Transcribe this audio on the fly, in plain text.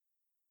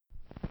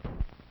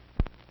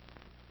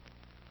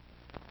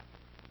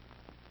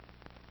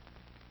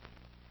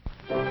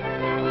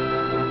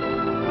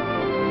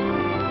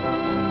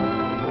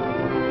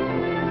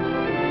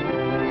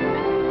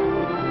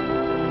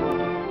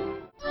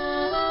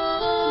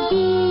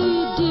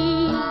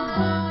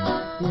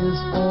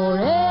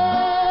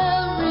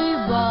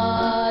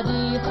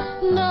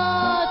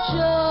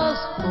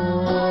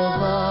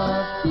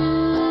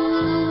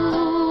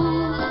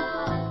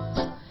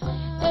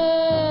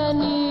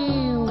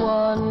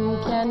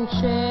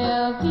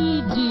share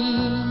VD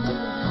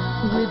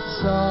with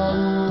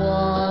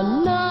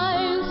someone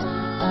nice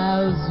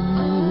as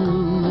you.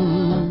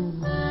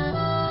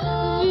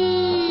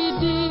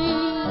 VD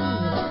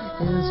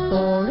is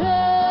for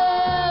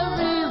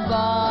everybody,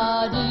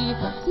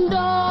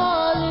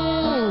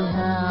 darling,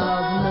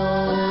 have no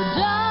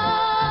doubt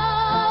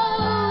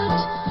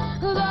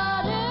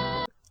that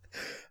it...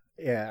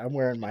 Yeah, I'm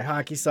wearing my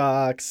hockey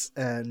socks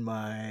and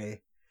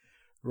my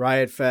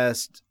Riot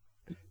Fest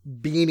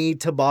beanie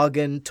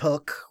toboggan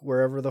took,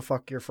 wherever the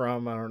fuck you're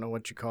from. I don't know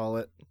what you call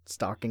it.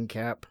 Stocking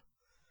cap.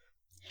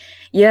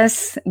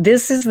 Yes,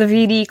 this is the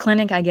VD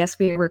clinic. I guess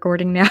we're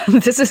recording now.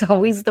 This is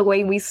always the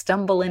way we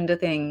stumble into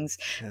things.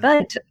 Yeah.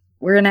 But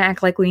we're going to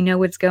act like we know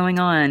what's going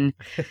on.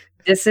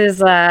 This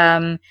is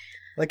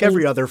like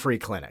every other free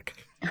clinic.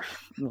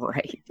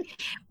 Right.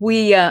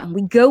 We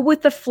go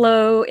with the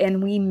flow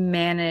and we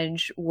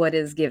manage what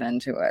is given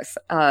to us.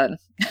 Yep.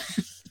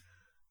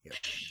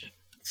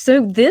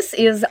 So this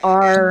is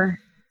a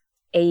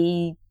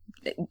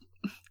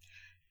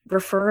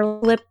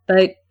referral,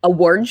 but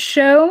award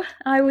show,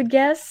 I would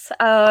guess.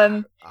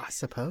 I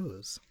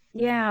suppose.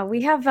 Yeah,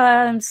 we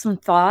have some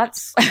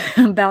thoughts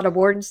about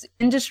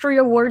industry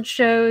award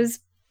shows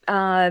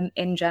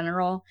in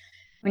general,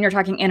 when you're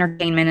talking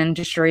entertainment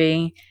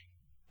industry.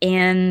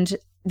 And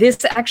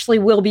this actually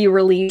will be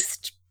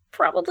released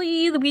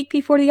probably the week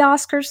before the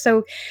Oscars,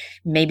 so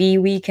maybe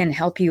we can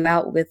help you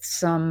out with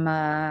some,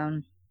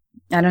 I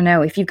don't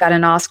know, if you've got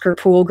an Oscar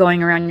pool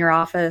going around your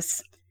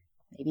office,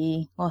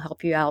 maybe we'll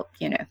help you out,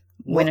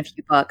 win a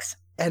few bucks.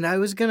 And I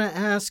was going to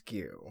ask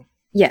you.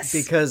 Yes.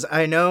 Because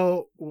I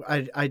know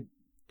I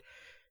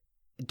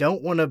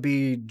don't want to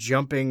be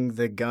jumping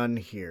the gun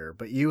here,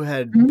 but you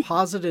had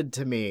posited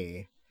to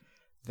me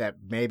that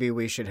maybe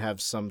we should have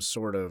some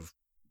sort of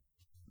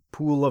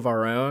pool of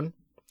our own.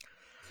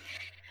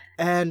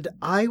 And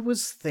I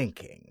was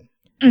thinking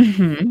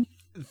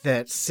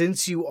that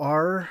since you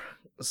are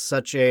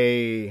such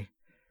a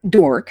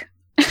dork,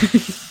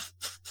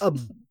 a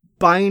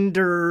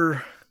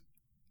binder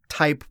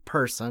type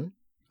person,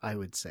 I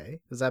would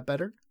say. Is that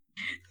better?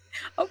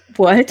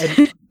 What?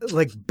 And,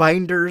 like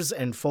binders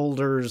and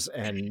folders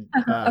and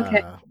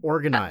okay.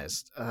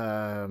 Organized.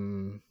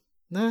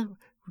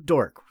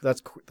 Dork.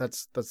 That's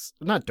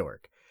not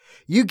dork.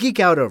 You geek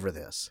out over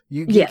this.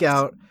 You geek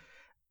out.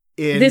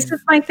 This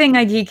is my thing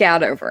I geek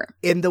out over.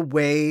 In the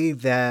way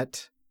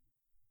that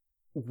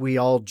we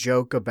all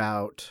joke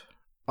about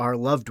our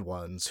loved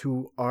ones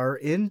who are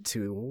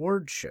into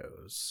award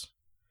shows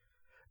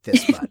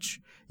this much.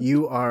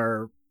 You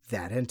are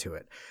that into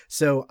it.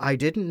 So I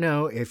didn't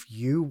know if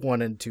you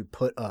wanted to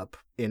put up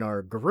in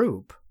our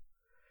group.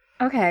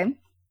 Okay.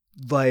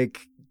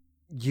 Like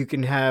you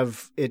can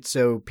have it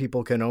so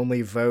people can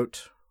only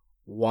vote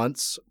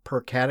once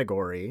per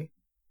category.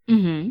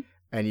 Mm-hmm.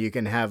 And you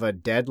can have a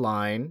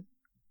deadline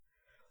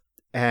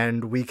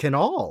and we can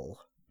all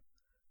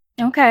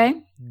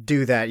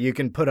do that. You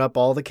can put up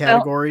all the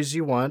categories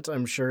you want.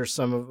 I'm sure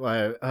some of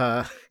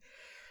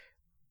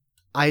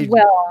I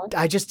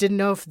just didn't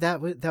know if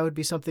that would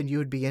be something you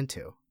would be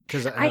into.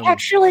 Because I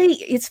actually,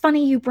 it's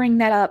funny you bring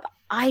that up.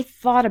 I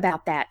thought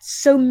about that.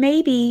 So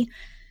maybe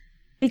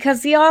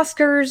because the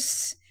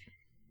Oscars,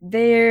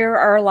 there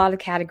are a lot of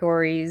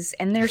categories,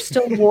 and there's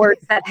still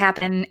awards that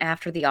happen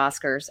after the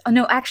Oscars. Oh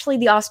no, actually,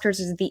 the Oscars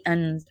is the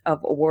end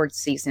of awards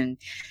season.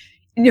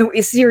 No,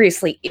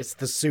 seriously, it's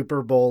the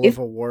Super Bowl of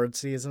award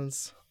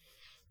seasons.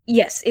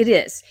 Yes, it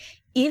is.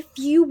 If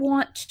you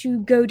want to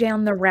go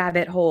down the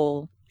rabbit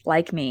hole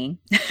like me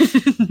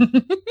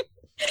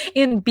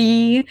and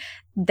be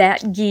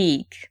that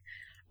geek,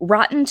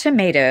 Rotten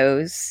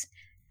Tomatoes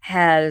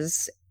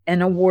has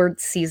an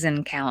award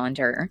season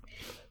calendar,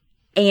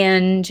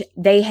 and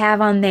they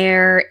have on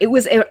there, it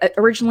was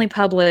originally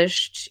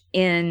published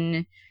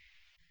in,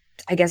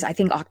 I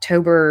think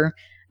October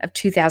of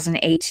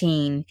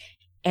 2018.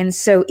 And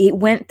so it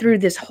went through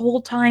this whole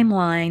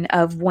timeline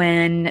of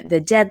when the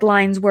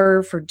deadlines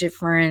were for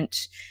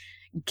different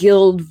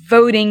guild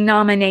voting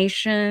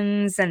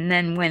nominations, and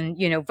then when,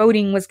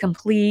 voting was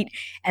complete,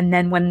 and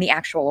then when the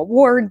actual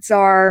awards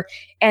are,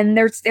 and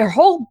there's their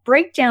whole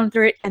breakdown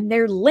through it, and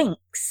there are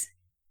links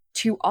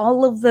to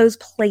all of those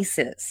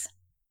places.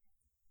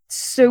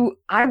 So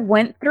I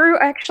went through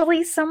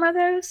actually some of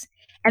those,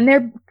 and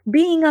they're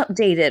being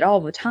updated all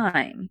the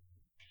time.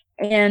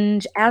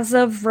 And as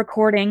of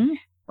recording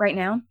right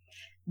now,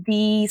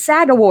 the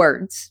SAG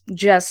Awards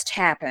just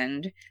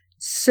happened.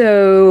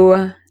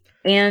 So,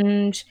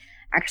 and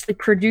actually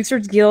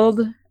Producers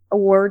Guild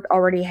Award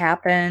already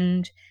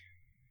happened.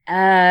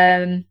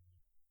 And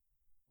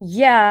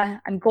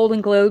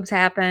Golden Globes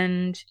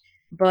happened,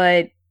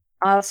 but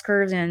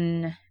Oscars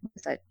and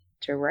what's that,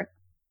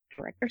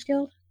 Directors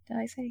Guild? Did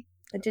I say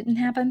that didn't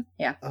happen?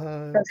 Yeah, those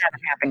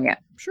haven't happened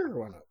yet. Sure,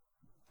 why not?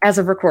 As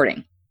of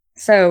recording.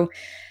 So,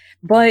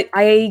 but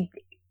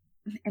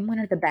and when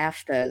are the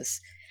BAFTAs?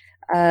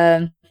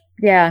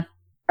 Yeah.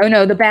 Oh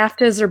no, the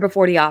BAFTAs are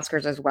before the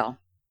Oscars as well.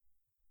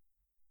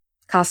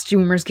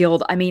 Costumers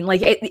Guild. I mean,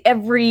 like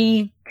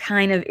every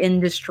kind of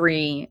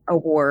industry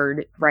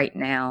award right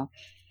now.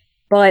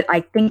 But I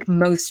think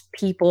most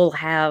people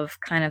have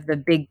kind of the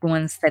big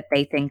ones that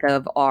they think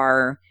of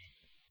are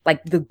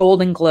like the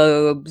Golden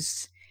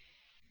Globes,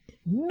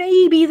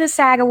 maybe the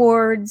SAG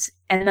Awards,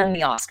 and then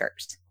the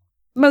Oscars.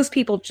 Most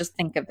people just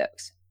think of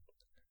those.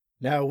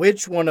 Now,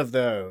 which one of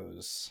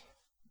those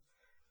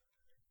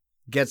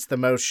gets the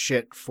most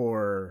shit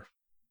for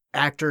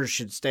actors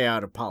should stay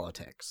out of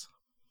politics?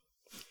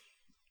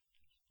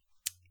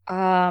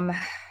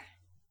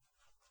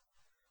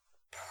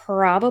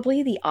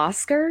 Probably the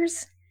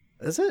Oscars.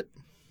 Is it?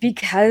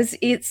 Because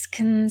it's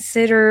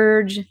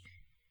considered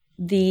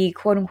the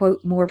quote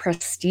unquote more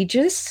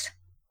prestigious,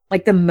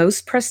 like the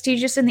most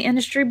prestigious in the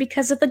industry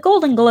because of the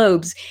Golden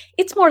Globes.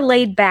 It's more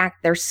laid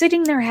back. They're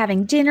sitting there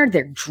having dinner,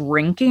 they're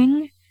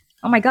drinking.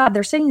 Oh my God,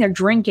 they're sitting there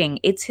drinking.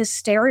 It's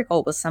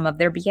hysterical with some of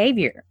their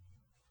behavior.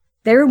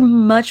 They're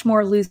much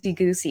more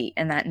loosey-goosey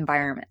in that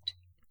environment.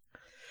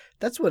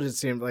 That's what it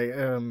seemed like.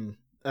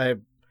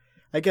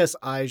 I guess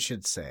I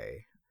should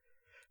say,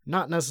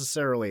 not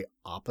necessarily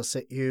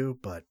opposite you,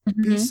 but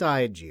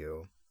beside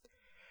you.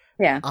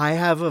 Yeah. I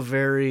have a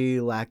very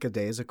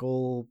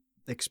lackadaisical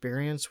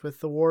experience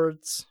with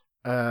awards.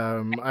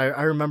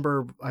 I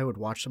remember I would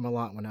watch them a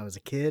lot when I was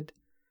a kid.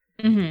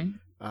 Mm-hmm.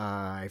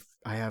 I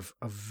have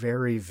a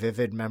very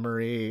vivid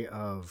memory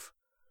of,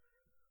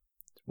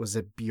 was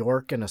it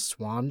Bjork in a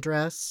swan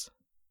dress?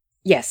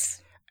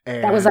 Yes.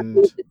 And that was like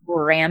the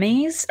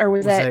Grammys, or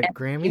was that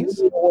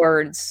Grammys?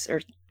 Awards or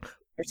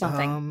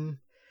something?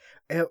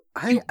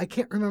 I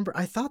can't remember.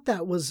 I thought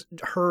that was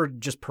her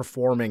just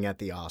performing at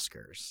the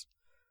Oscars.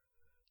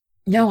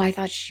 No, I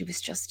thought she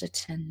was just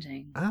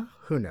attending.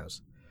 Who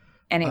knows?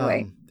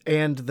 Anyway.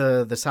 And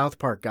the South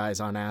Park guys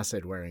on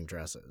acid wearing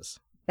dresses.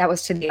 That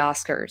was to the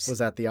Oscars. Was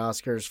that the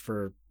Oscars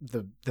for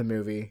the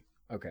movie?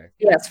 Okay.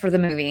 Yes, for the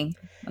movie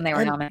when they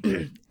were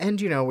nominated.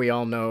 And we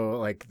all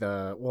know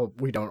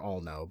we don't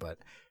all know, but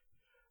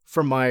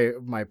from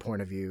my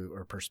point of view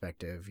or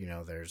perspective,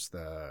 there's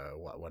the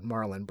what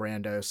Marlon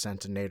Brando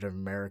sent a Native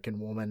American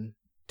woman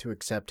to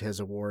accept his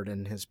award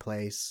in his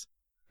place.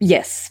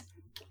 Yes.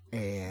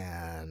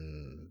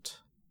 And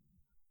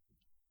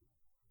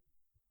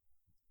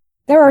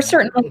there are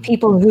certainly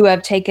people who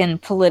have taken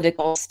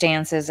political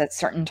stances at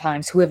certain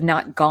times who have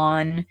not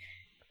gone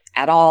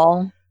at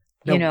all,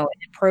 in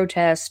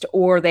protest,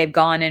 or they've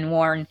gone and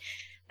worn.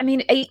 I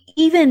mean,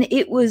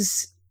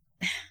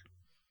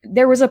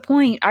 there was a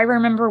point, I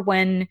remember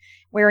when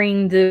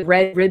wearing the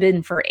red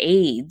ribbon for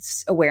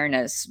AIDS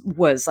awareness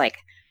was like,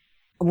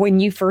 when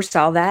you first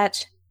saw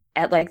that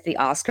at like the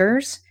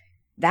Oscars,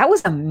 that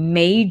was a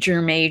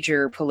major,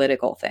 major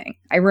political thing.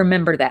 I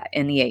remember that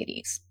in the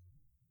 80s.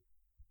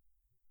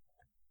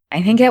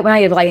 I think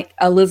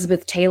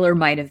Elizabeth Taylor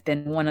might have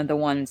been one of the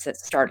ones that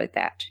started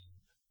that.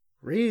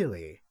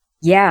 Really?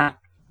 Yeah.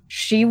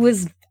 She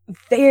was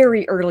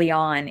very early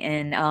on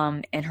in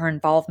her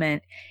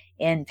involvement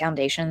in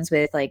foundations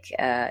with like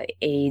HIV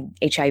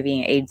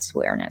and AIDS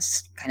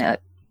awareness kind of,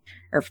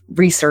 or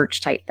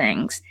research type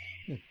things.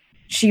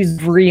 She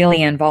was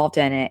really involved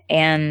in it.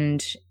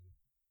 And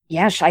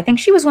yeah, I think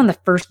she was one of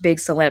the first big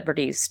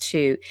celebrities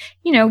to,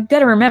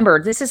 gotta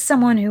remember, this is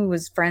someone who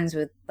was friends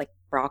with like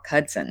Rock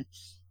Hudson,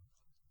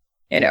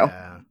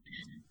 Yeah.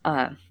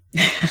 That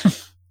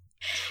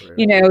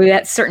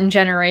certain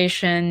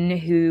generation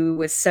who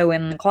was so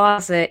in the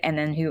closet and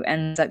then who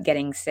ends up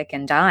getting sick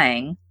and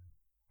dying.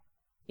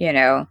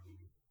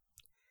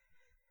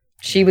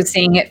 She was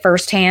seeing it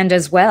firsthand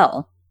as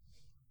well.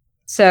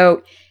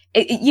 So,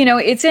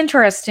 it's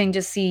interesting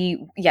to see,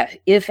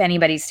 if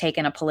anybody's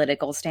taken a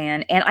political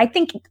stand. And I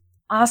think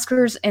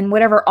Oscars and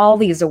whatever, all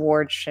these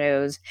award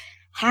shows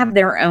have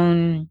their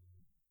own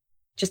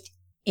just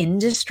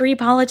industry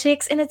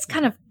politics, and it's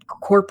kind of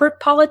corporate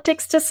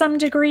politics to some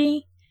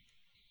degree.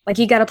 Like,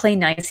 you got to play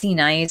nicey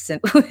nice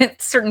with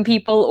certain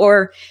people,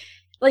 or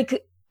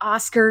like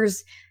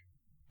Oscars.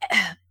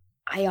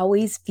 I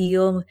always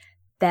feel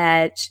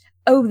that,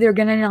 they're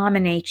going to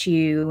nominate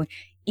you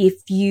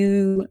if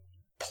you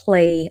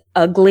play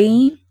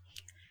ugly,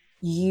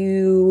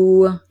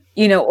 or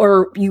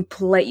you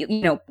play,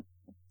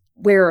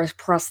 wear a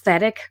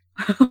prosthetic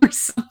or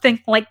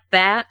something like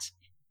that,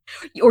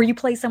 or you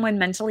play someone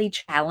mentally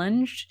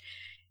challenged.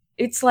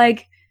 It's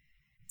like,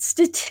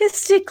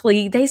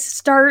 statistically, they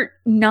start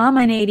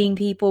nominating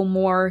people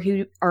more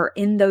who are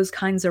in those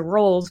kinds of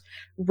roles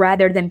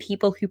rather than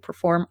people who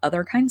perform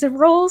other kinds of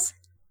roles.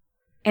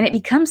 And it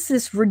becomes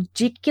this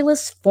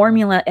ridiculous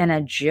formula and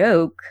a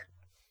joke,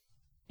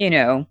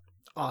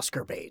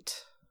 Oscar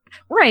bait.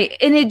 Right.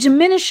 And it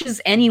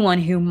diminishes anyone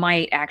who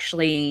might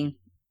actually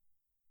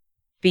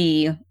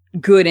be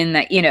good in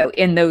that,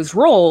 in those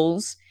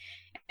roles.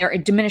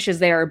 It diminishes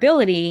their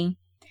ability,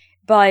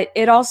 but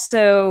it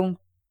also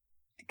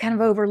kind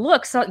of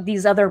overlooks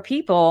these other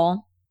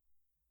people,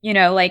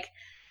 like,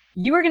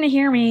 you are going to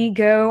hear me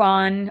go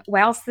on,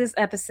 whilst this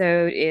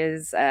episode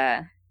is,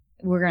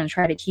 we're going to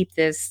try to keep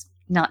this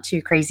not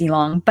too crazy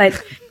long, but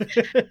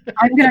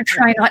I'm going to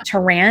try not to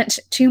rant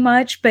too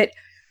much. But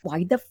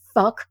why the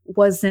fuck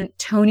wasn't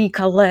Toni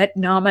Collette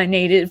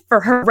nominated for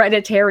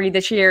Hereditary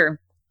this year?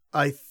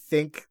 I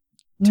think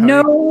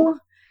no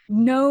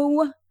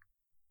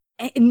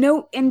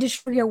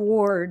industry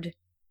award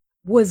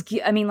was,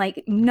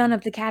 like, none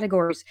of the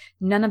categories,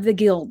 none of the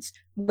guilds,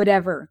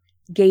 whatever,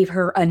 gave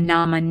her a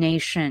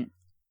nomination.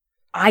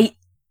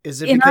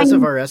 Is it because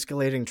of our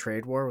escalating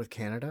trade war with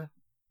Canada?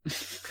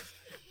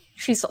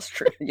 She's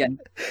Australian.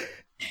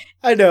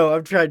 I know,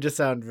 I'm trying to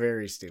sound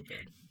very stupid.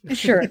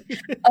 Sure.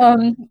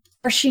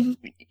 Or she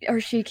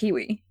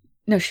Kiwi?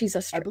 No, she's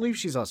Australian. I believe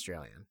she's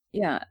Australian.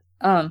 Yeah.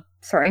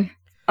 Sorry.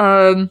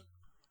 We'll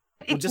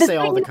just say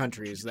all the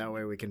countries, that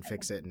way we can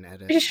fix it and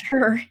edit.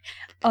 Sure.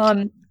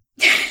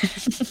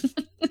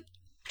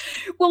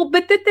 Well,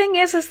 but the thing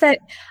is that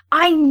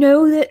I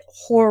know that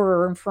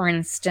horror, for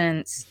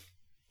instance,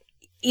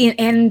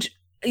 and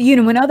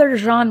in other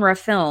genre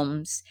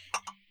films,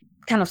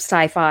 kind of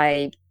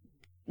sci-fi,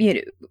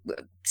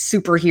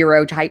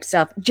 superhero type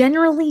stuff,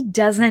 generally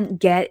doesn't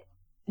get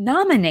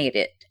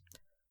nominated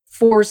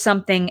for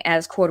something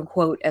as quote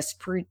unquote as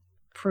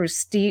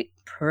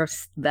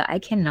I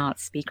cannot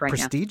speak right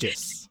now.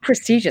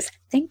 Prestigious.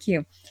 Thank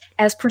you.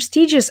 As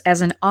prestigious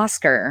as an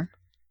Oscar,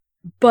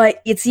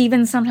 but it's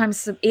even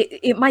sometimes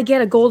it might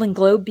get a Golden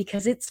Globe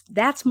because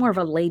that's more of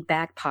a laid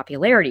back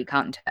popularity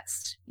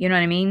contest. You know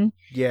what I mean?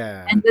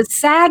 Yeah. And the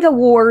SAG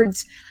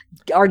Awards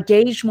are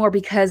gauged more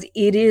because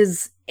it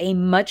is a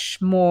much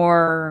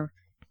more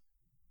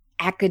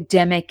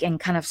academic and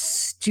kind of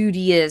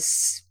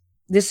studious.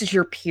 This is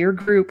your peer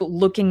group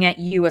looking at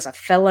you as a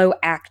fellow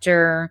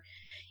actor.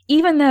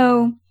 Even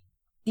though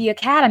the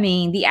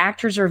Academy, the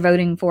actors are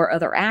voting for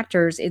other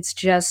actors, it's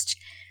just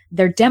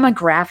their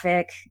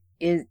demographic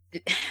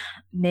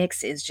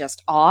mix is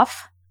just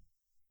off.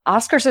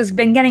 Oscars has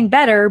been getting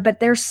better, but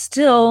they're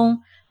still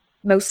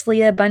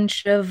mostly a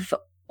bunch of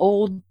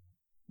old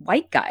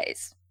white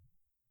guys.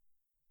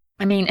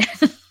 I mean,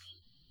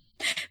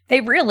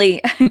 they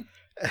really.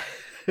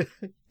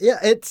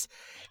 Yeah,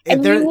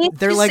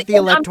 they're like the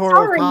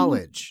electoral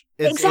college.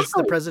 It's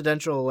the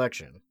presidential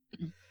election.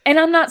 And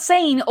I'm not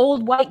saying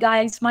old white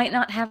guys might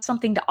not have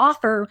something to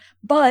offer,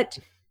 but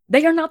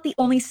they are not the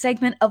only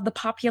segment of the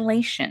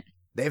population.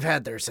 They've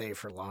had their say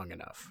for long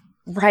enough.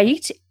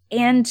 Right?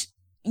 And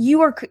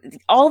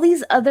all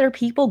these other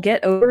people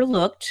get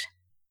overlooked,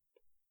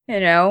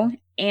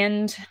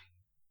 and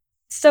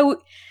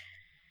so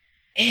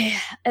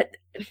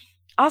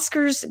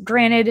Oscars,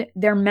 granted,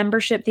 their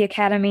membership, the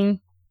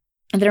Academy,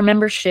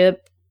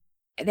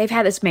 they've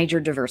had this major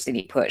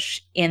diversity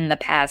push in the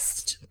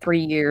past 3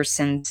 years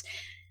since,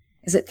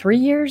 is it 3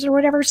 years or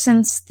whatever,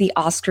 since the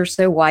Oscars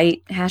So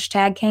White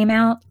hashtag came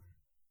out?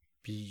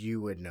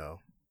 You would know.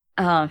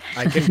 I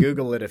can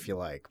Google it if you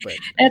like, but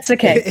that's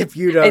okay. If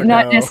you don't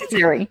not know.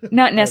 necessary.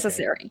 Not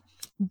necessary. Okay.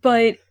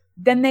 But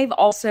then they've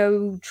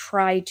also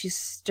tried to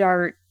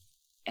start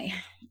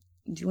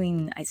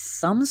doing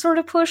some sort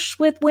of push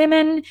with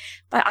women,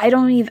 but I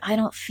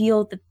don't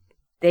feel that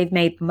they've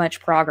made much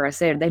progress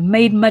there. They've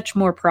made much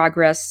more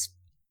progress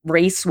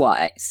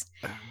race-wise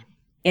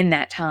in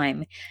that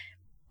time.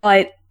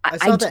 But I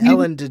saw the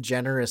Ellen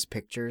DeGeneres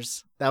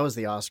pictures. That was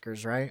the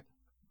Oscars, right?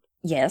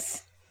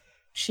 Yes.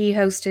 She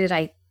hosted,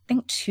 I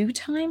think, 2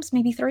 times,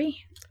 maybe 3.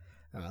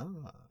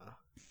 Oh.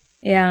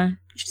 Yeah,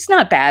 she's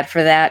not bad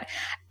for that.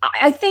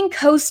 I think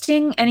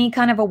hosting any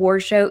kind of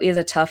award show is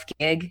a tough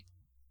gig.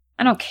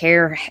 I don't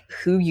care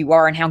who you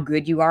are and how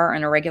good you are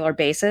on a regular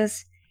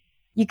basis.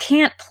 You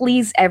can't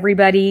please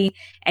everybody,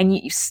 and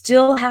you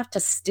still have to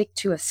stick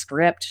to a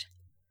script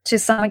to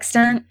some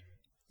extent.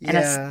 And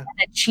a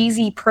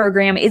cheesy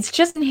program, it's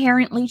just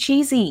inherently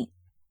cheesy.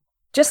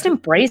 Just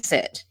embrace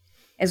it,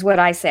 is what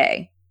I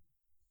say.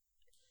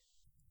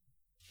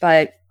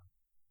 But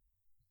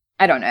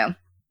I don't know.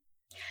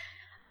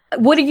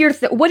 What are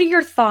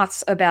your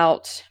thoughts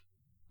about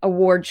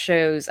award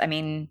shows? I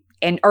mean,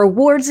 or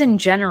awards in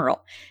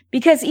general,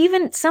 because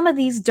even some of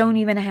these don't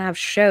even have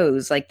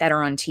shows like that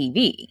are on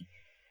TV.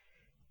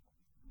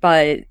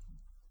 But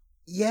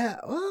yeah,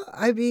 well,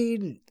 I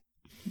mean,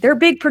 they're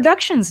big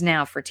productions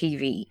now for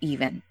TV.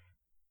 Even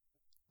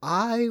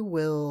I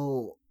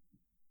will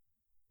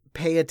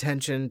pay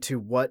attention to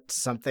what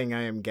something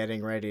I am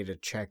getting ready to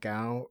check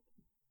out,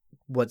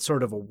 what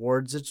sort of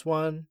awards it's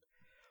won,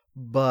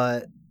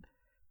 but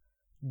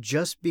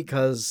just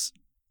because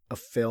a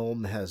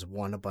film has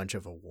won a bunch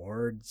of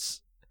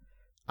awards,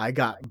 I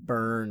got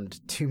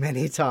burned too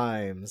many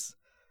times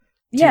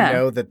to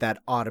know that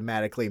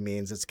automatically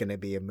means it's going to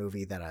be a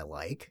movie that I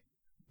like,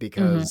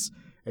 because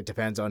it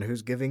depends on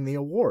who's giving the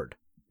award.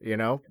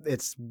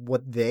 It's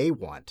what they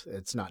want.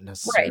 It's not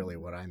necessarily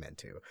what I'm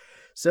into.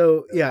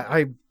 So yeah,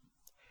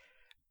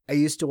 I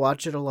used to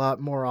watch it a lot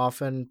more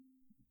often,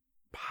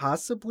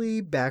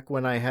 possibly back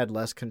when I had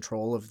less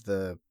control of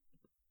the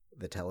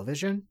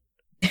television.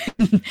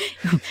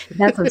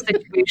 That's a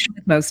situation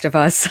with most of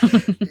us.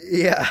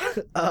 Yeah.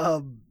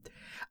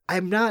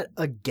 I'm not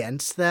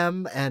against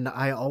them, and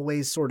I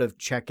always sort of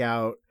check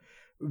out.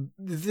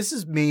 This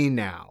is me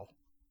now,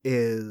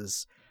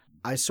 is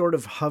I sort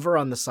of hover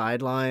on the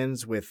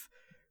sidelines with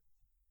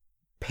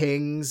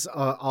pings.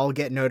 I'll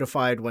get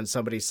notified when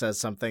somebody says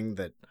something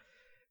that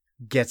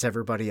gets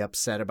everybody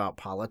upset about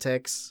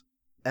politics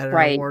at an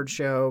Right. award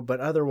show, but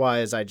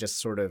otherwise I just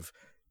sort of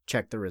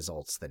check the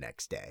results the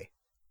next day.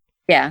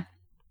 Yeah.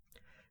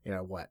 You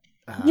know what?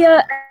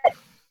 Yeah,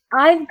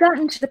 I've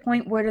gotten to the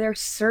point where there's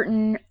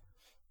certain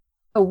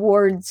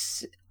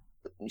awards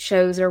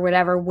shows or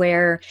whatever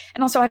where,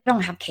 and also I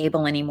don't have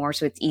cable anymore,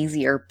 so it's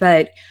easier,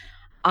 but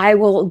I've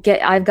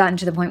gotten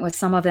to the point with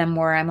some of them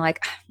where I'm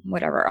like,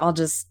 whatever, I'll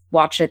just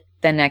watch it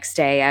the next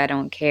day. I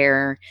don't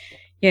care,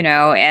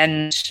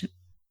 and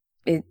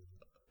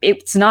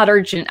it's not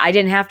urgent. I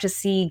didn't have to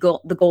see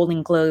the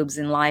Golden Globes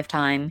in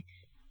Lifetime.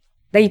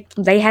 They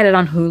had it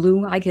on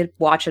Hulu. I could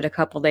watch it a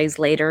couple days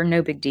later.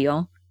 No big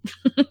deal.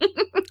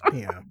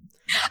 Yeah.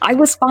 I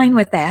was fine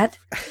with that.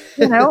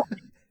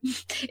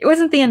 It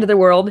wasn't the end of the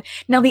world.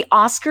 Now the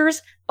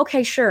Oscars,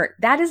 okay, sure.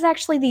 That is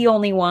actually the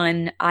only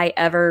one I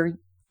ever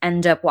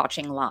end up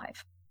watching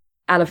live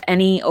out of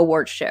any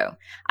award show.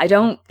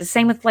 The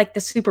same with like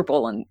the Super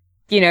Bowl, and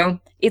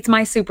it's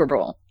my Super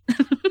Bowl.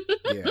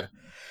 Yeah.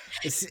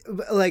 It's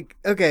like,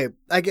 okay,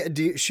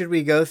 should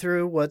we go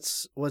through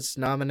what's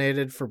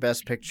nominated for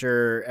Best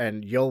Picture,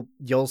 and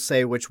you'll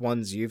say which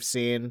ones you've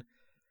seen?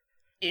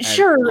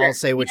 Sure. I'll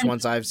say which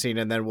ones I've seen,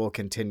 and then we'll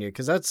continue,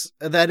 because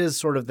that is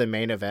sort of the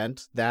main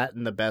event, that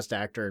and the Best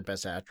Actor and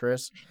Best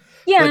Actress.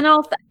 Yeah,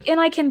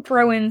 and I can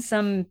throw in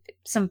some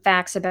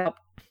facts about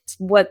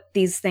what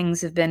these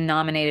things have been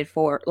nominated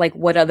for, like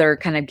what other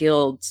kind of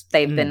guilds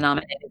they've been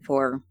nominated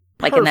for,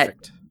 like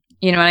Perfect.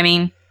 In that, what I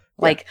mean? Yeah.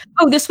 Like,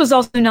 oh, this was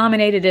also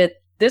nominated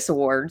at this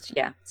awards.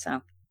 Yeah,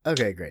 so.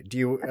 Okay, great. Do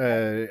you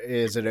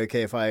is it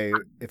okay if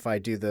I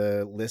do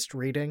the list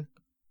reading?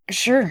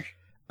 Sure.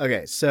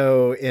 Okay,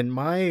 so in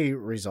my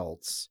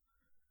results,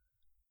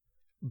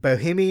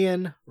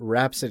 Bohemian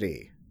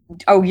Rhapsody.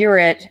 Oh, you're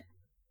it.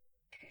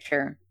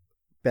 Sure.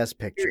 Best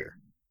Picture.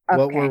 Okay.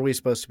 What were we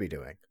supposed to be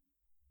doing?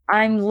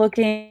 I'm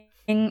looking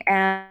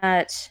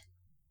at...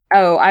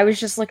 Oh, I was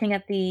just looking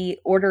at the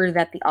order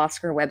that the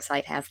Oscar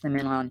website has them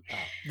in on.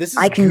 This is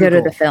I can Google. go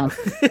to the film.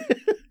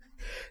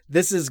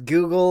 This is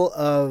Google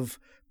of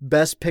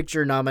Best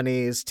Picture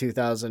nominees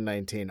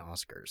 2019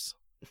 Oscars.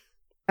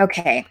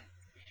 Okay.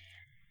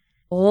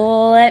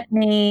 Let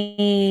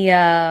me...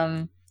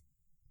 okay.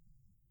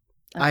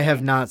 I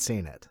have not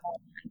seen it.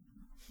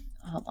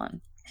 Hold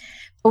on.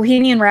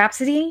 Bohemian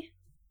Rhapsody?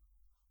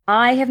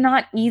 I have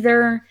not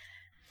either.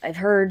 I've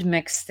heard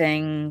mixed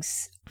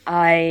things.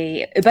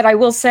 But I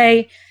will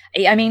say,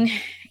 I mean,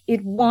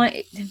 it won.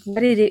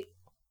 What did it?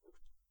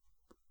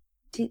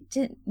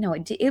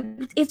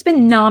 It's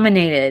been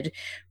nominated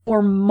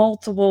for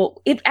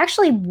multiple. It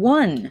actually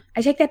won.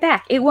 I take that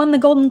back. It won the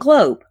Golden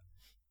Globe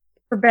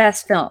for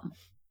Best Film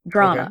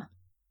Drama.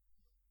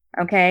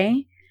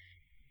 Okay.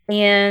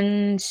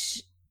 And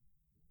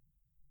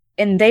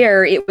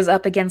there it was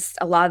up against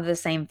a lot of the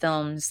same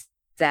films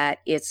that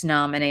it's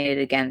nominated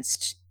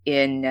against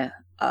in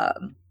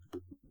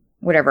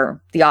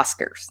whatever, the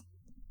Oscars.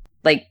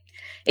 Like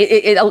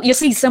you'll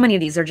see so many of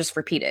these are just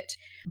repeated,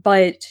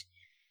 but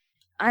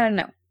I don't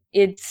know.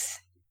 It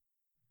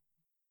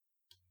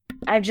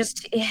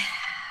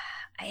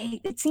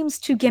seems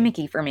too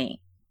gimmicky for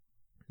me.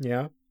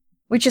 Yeah.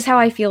 Which is how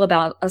I feel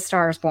about A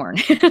Star is Born.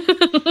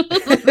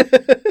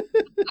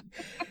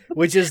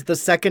 Which is the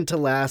second to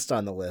last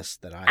on the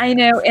list that I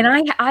know, and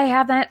I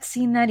haven't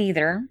seen that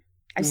either.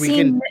 We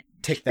can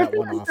tick that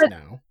one off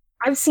now.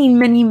 I've seen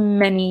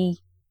many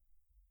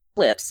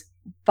clips,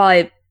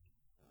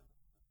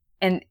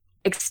 and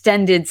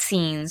extended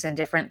scenes and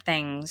different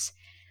things,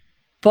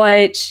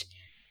 but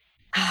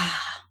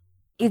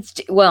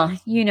it's, well,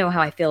 you know how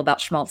I feel about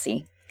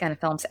schmaltzy kind of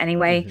films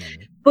anyway.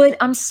 Mm-hmm. But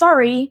I'm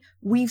sorry,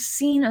 we've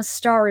seen A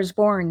Star is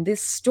Born,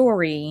 this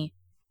story,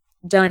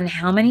 done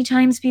how many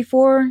times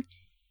before?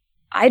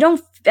 I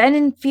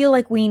didn't feel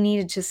like we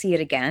needed to see it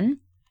again.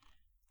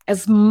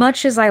 As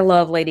much as I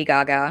love Lady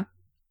Gaga,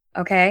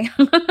 okay?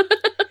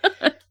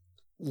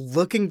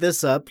 Looking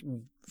this up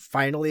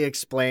finally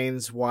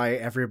explains why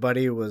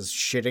everybody was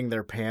shitting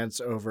their pants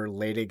over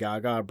Lady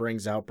Gaga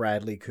brings out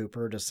Bradley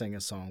Cooper to sing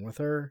a song with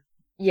her.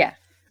 Yeah.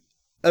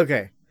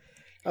 Okay.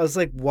 I was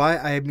like, why?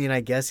 I mean,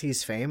 I guess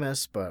he's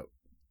famous, but...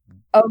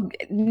 Oh,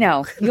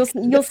 no.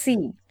 You'll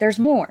see. There's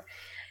more.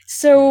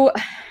 So...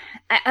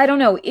 I don't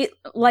know.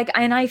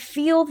 And I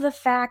feel the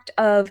fact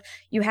of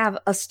you have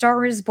A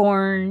Star is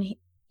Born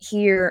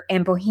here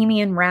and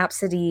Bohemian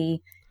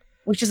Rhapsody,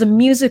 which is a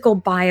musical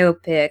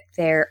biopic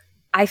there.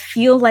 I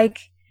feel like...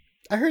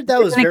 I heard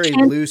that was very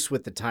loose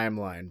with the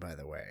timeline, by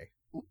the way.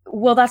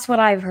 Well, that's what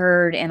I've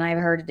heard, and I've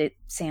heard it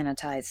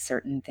sanitize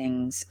certain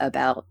things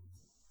about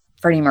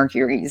Freddie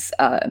Mercury's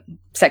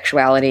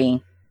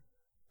sexuality.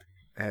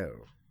 Oh.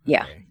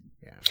 Okay.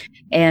 Yeah.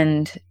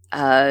 And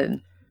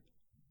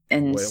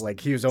what, like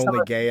he was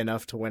only gay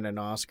enough to win an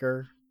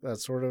Oscar?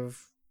 That sort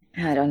of...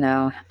 I don't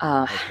know.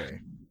 Okay.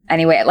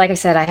 Anyway, like I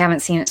said, I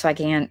haven't seen it, so I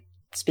can't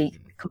speak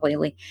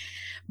completely.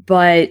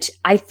 But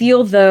I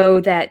feel,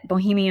 though, that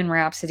Bohemian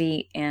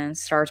Rhapsody and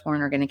Star is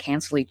Born are going to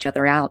cancel each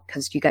other out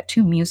because you got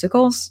two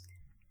musicals.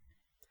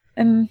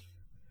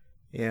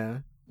 Yeah.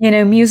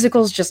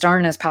 Musicals just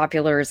aren't as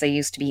popular as they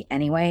used to be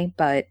anyway,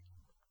 but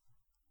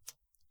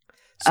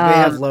So they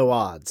have low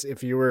odds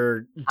if you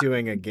were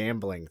doing a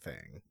gambling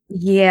thing.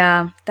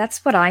 yeah,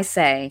 that's what I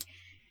say.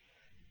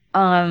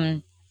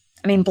 I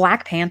mean,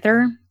 Black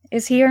Panther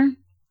is here,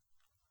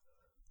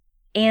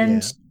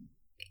 and Yeah.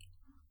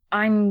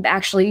 I'm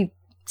actually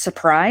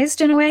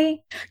surprised in a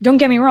way. Don't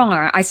get me wrong,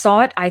 I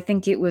saw it. I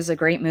think it was a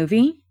great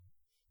movie,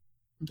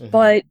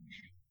 but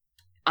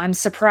I'm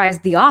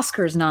surprised the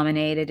Oscars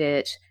nominated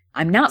it.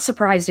 I'm not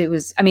surprised it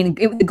was, I mean,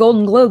 the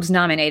Golden Globes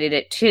nominated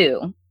it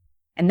too,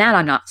 and that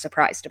I'm not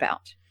surprised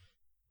about.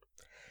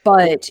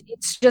 But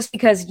it's just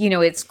because,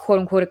 it's quote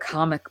unquote a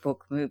comic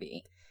book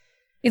movie.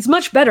 It's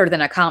much better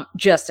than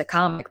just a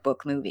comic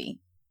book movie.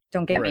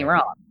 Don't get me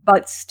wrong.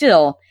 But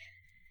still,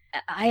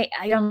 I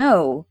don't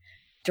know.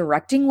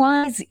 Directing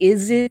wise,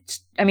 is it,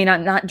 I mean,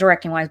 not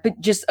directing wise,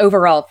 but just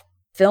overall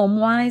film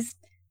wise,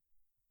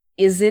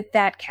 is it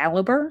that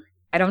caliber?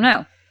 I don't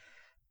know.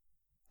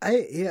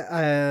 I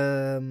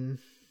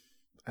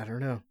don't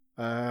know.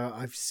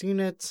 I've seen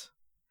it.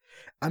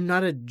 I'm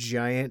not a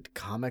giant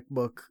comic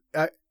book.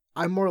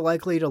 I'm more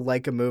likely to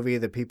like a movie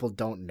that people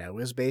don't know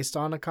is based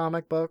on a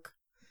comic book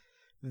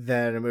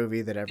than a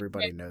movie that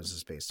everybody knows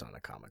is based on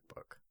a comic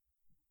book.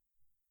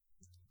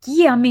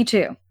 Yeah, me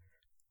too.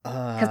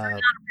 Because I'm not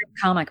a real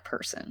comic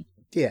person.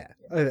 Yeah,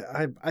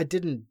 I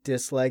didn't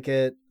dislike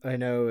it. I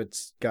know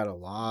it's got a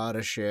lot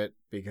of shit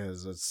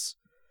because it's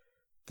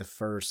the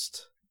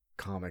first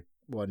comic.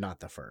 Well, not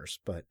the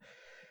first, but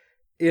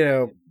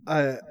I'm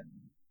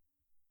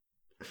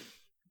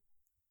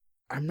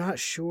not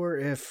sure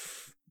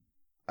if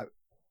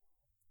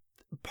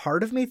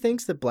part of me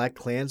thinks that Black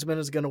Klansman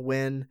is going to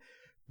win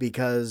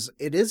because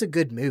it is a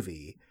good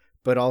movie,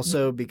 but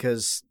also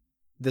because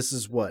this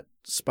is what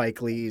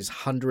Spike Lee's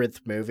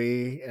 100th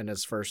movie and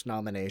his first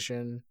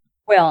nomination.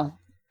 Well,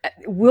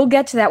 we'll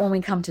get to that when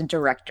we come to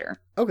director.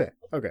 Okay.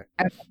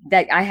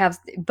 That I have,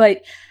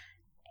 but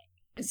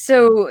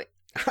so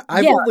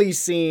I've only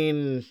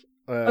seen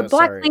but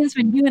Black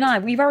Klansman. You and I,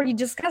 we've already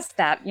discussed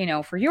that.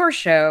 For your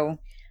show.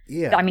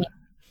 Yeah. I mean,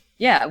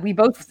 yeah, we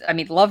both. I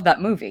mean, love that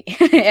movie,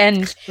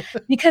 and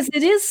because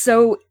it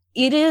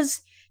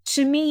is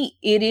to me,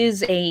 it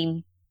is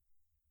a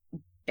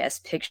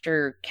Best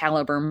Picture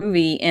caliber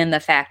movie in the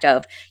fact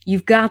of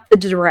you've got the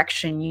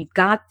direction, you've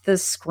got the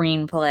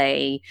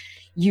screenplay,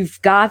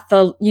 you've got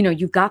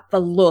you've got the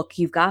look,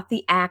 you've got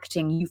the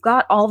acting, you've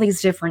got all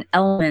these different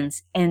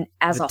elements, and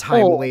as the a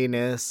whole,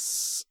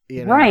 timeliness,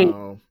 right.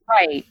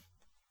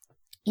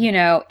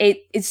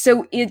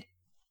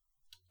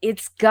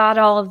 It's got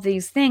all of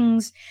these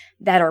things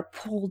that are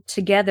pulled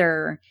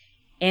together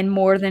in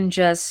more than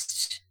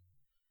just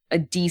a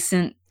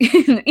decent,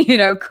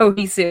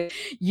 cohesive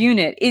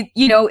unit.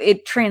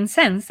 It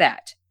transcends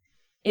that.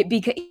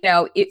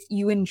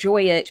 You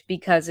enjoy it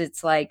because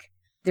it's like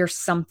there's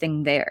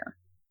something there.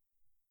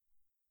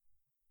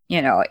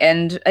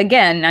 And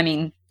again, I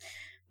mean,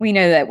 we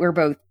know that we're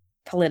both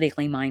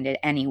politically minded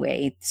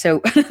anyway, so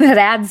that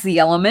adds the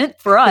element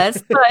for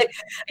us. But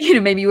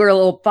maybe we're a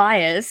little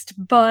biased,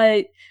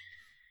 but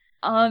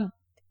I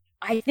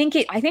think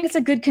it's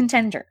a good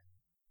contender.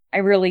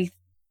 I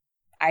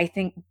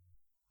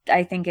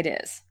think it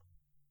is.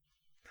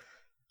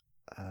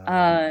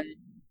 The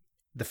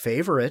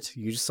Favorite.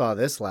 You just saw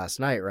this last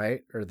night,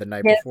 right? Or the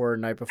night before?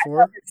 Night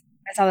before?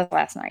 I saw this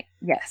last night.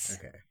 Yes.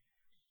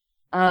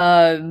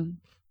 Okay.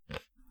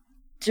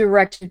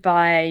 Directed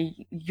by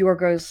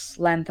Yorgos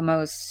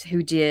Lanthimos,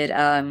 who did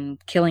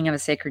Killing of a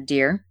Sacred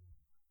Deer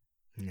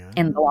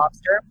and The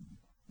Lobster,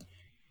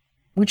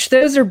 which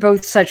those are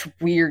both such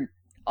weird,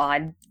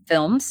 odd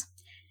films.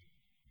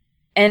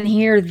 And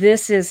here,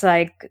 this is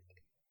like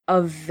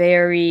a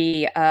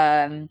very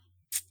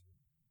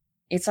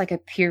it's like a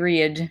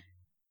period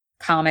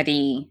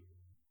comedy,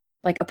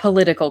 like a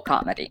political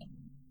comedy,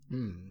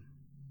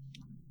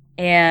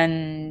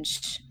 and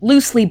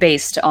loosely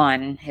based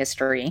on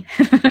history,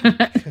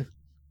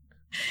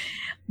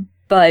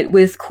 but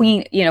with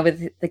Queen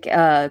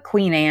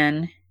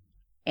Anne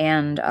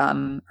and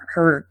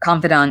her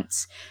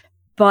confidants.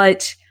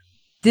 But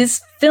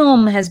this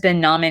film has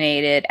been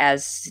nominated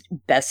as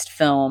best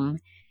film,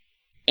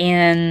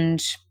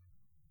 and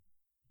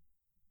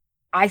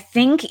I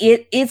think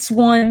it's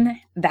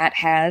one that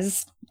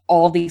has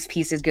all these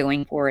pieces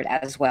going for it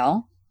as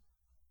well.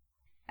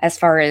 As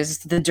far as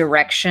the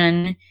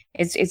direction,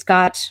 it's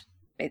got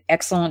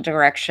excellent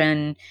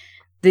direction.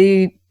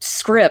 The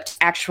script,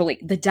 actually,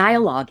 the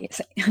dialogue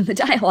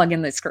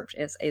in the script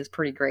is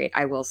pretty great,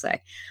 I will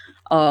say.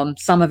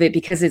 Some of it,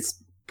 because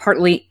it's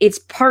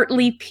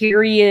partly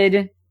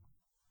period,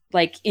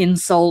 like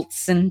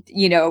insults and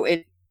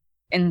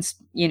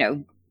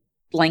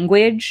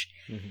language,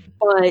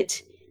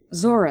 but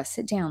Zora,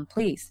 sit down,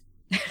 please.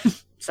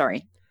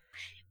 Sorry.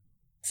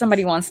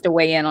 Somebody wants to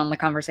weigh in on the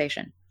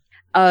conversation.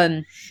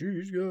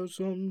 She's got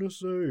something to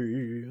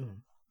say.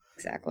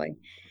 Exactly.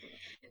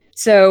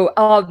 So,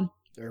 or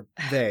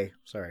they,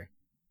 sorry.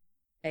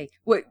 Hey,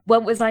 what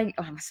was I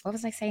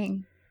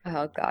saying?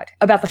 Oh God,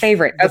 about the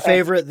favorite. The Okay.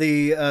 favorite,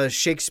 the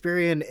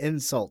Shakespearean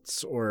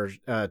insults or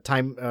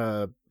time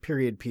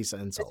period piece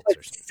insults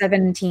or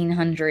something.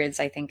 1700s,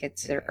 I think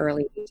it's Yeah.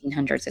 early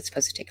 1800s. It's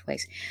supposed to take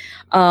place,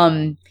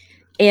 and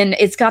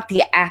it's got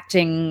the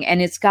acting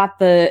and it's got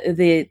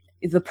the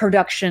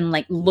production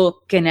like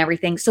look and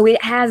everything. So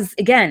it has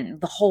again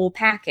the whole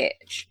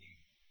package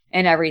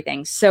and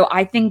everything. So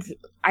I think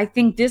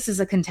this is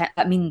a content.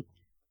 I mean,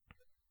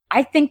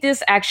 I think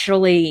this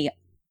actually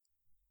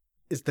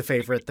Is the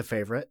favorite the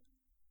favorite?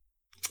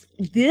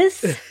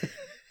 this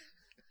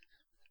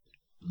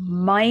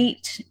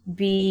might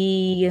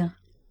be.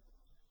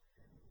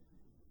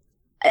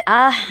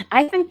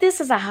 I think this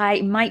is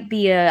might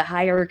be a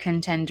higher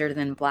contender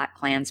than Black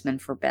Klansman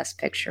for Best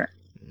Picture.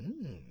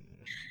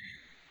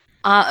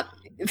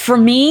 For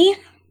me,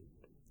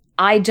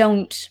 I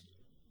didn't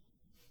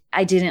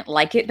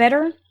like it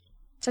better,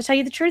 to tell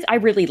you the truth. I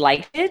really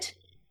liked it.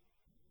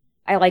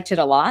 I liked it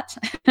a lot,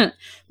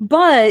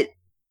 but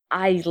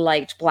I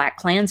liked Black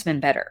Klansman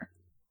better.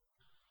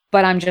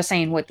 But I'm just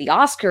saying what the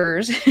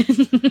Oscars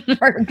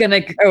are going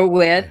to go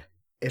with.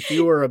 If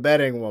you were a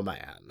betting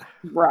woman.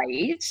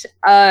 Right.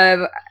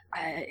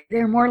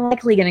 They're more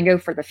likely going to go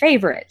for the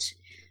favorite.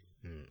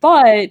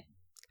 But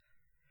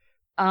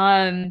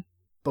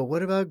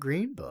what about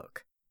Green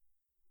Book?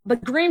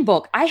 But Green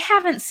Book, I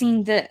haven't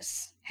seen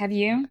this. Have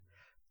you?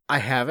 I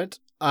haven't.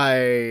 I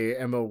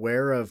am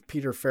aware of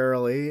Peter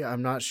Farrelly.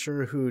 I'm not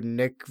sure who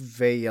Nick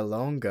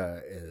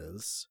Vallelonga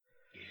is.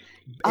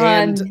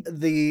 And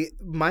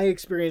my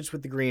experience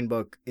with the Green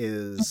Book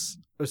is...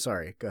 Oh,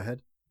 sorry. Go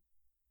ahead.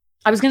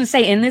 I was going to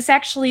say, and this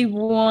actually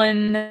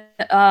won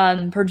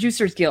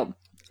Producers Guild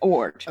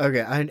Award.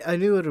 Okay, I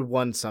knew it had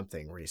won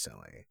something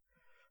recently.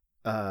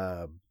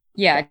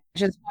 Yeah,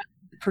 just won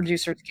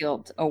Producers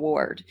Guild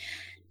Award.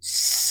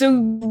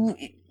 So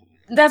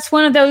that's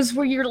one of those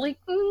where you're like,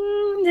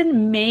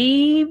 then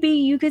maybe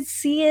you could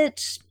see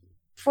it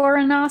for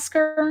an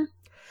Oscar.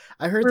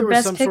 I heard there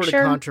was some sort of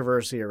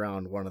controversy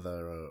around one of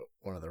the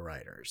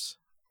writers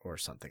or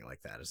something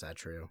like that. Is that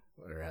true?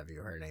 Or have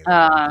you heard anything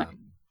about that?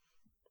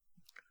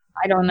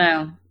 I don't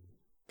know.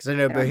 Because I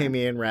know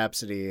Bohemian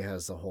Rhapsody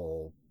has the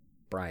whole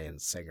Bryan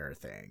Singer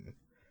thing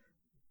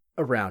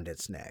around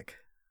its neck.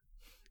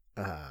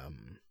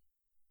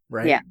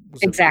 Right? Yeah,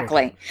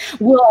 exactly. Okay.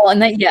 Well,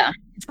 and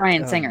it's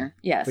Bryan Singer.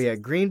 Yes. But yeah,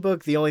 Green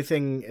Book, the only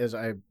thing is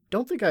I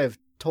don't think I've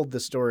told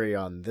the story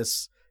on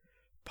this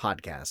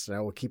podcast, and I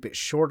will keep it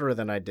shorter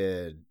than I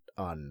did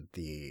on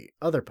the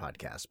other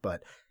podcast.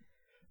 But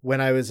when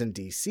I was in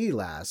DC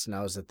last, and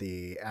I was at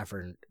the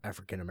African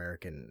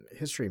American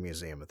History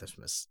Museum at the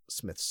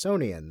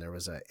Smithsonian, there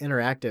was an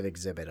interactive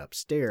exhibit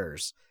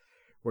upstairs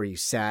where you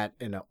sat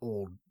in an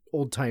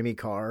old timey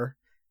car.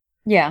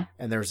 Yeah.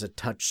 And there was a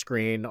touch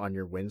screen on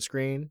your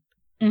windscreen.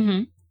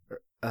 Mm-hmm.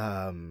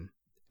 And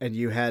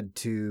you had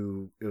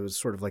to, it was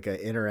sort of like an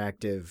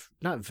interactive,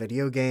 not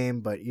video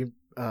game, but you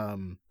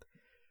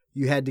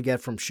had to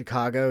get from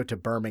Chicago to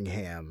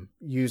Birmingham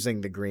using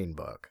the Green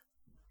Book.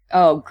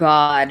 Oh,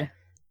 God.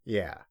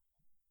 Yeah.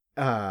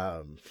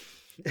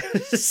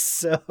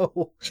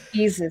 So.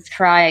 Jesus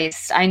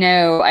Christ. I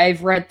know.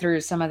 I've read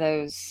through some of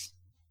those.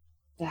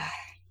 Yeah.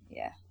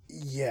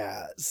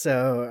 Yeah.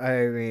 So,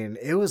 I mean,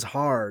 it was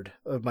hard.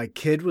 My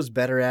kid was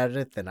better at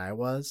it than I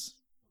was.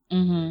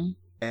 Mm-hmm.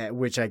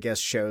 Which I guess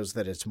shows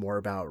that it's more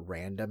about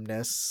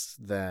randomness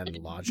than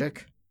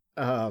logic.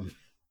 But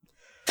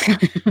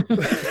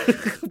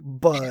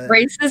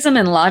racism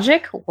and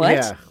logic? What?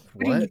 Yeah.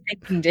 What are you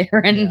thinking,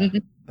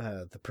 Darren?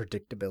 Yeah. The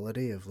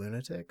predictability of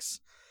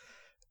lunatics.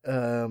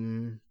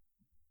 So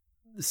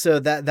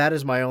that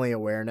is my only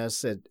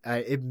awareness.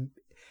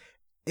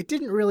 It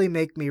didn't really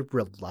make me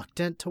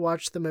reluctant to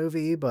watch the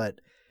movie, but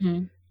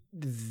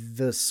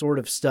the sort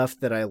of stuff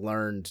that I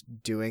learned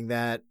doing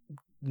that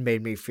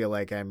made me feel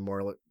like I'm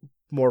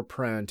more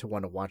prone to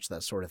want to watch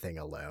that sort of thing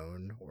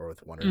alone or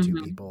with one or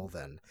two people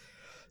than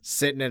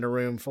sitting in a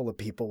room full of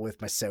people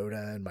with my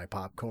soda and my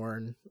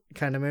popcorn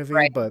kind of movie.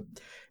 Right. But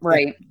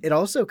it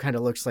also kind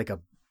of looks like a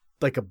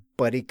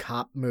buddy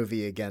cop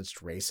movie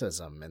against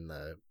racism in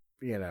the,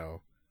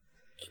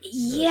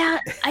 Yeah,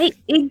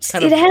 it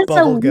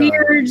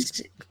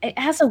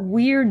has a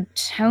weird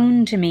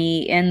tone to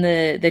me in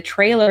the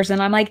trailers, and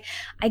I'm like,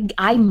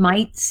 I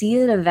might see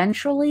it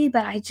eventually,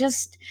 but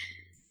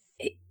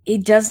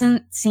it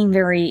doesn't seem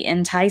very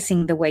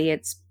enticing the way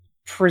it's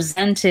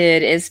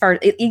presented. As far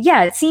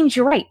it seems,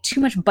 you're right, too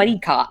much buddy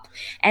cop,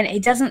 and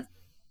it doesn't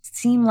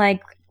seem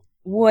like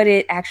what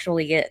it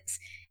actually is.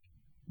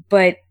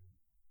 But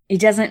it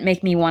doesn't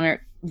make me want to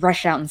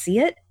rush out and see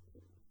it,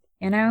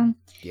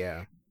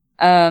 Yeah.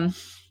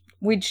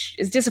 Which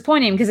is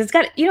disappointing because it's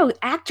got,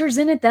 actors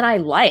in it that I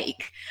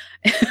like.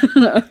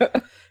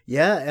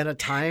 Yeah, and a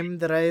time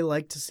that I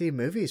like to see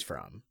movies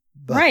from.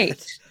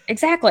 Right,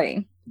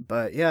 exactly.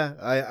 But yeah,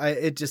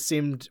 it just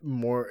seemed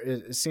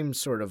it seemed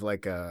sort of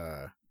like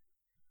an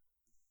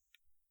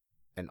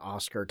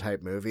Oscar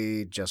type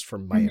movie just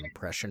from my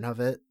impression of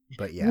it.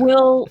 But yeah.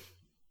 Well,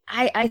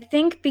 I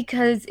think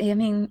because,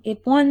 it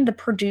won the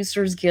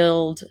Producers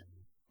Guild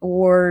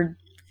Award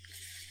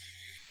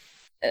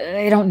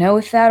I don't know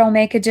if that'll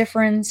make a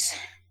difference.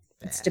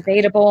 It's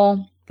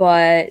debatable,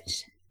 but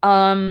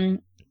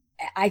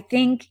I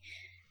think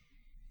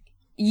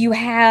you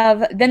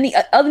have then the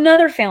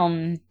another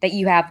film that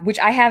you have, which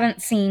I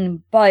haven't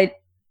seen, but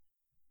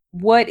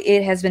what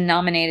it has been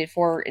nominated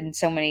for in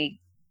so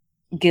many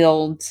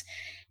guilds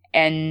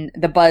and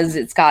the buzz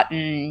it's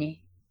gotten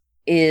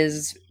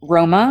is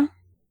Roma.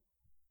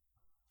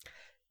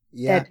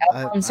 Yeah, That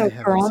Alfonso I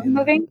haven't Cuarón seen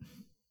that.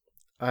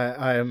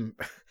 movie.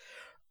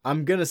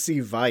 I'm gonna see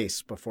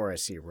Vice before I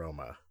see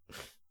Roma,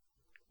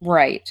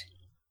 Right.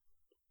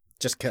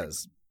 just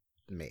cause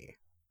me.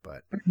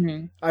 But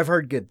Mhm. I've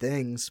heard good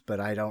things, but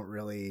I don't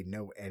really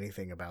know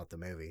anything about the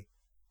movie.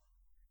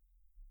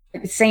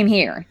 Same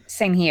here.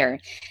 Same here.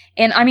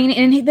 And I mean,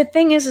 and the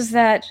thing is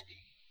that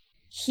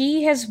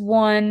he has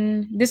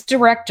won this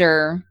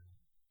director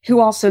who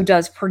also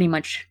does pretty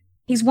much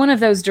he's one of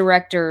those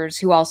directors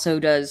who also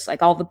does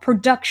like all the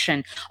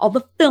production, all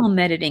the film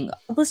editing,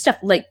 all the stuff.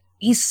 Like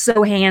he's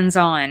so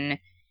hands-on.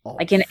 Oh,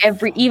 Like in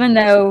every even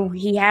though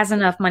he has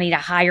enough money to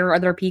hire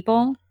other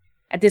people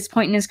at this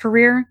point in his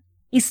career,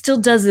 he still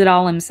does it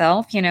all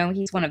himself. You know,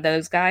 he's one of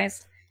those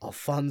guys.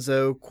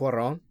 Alfonso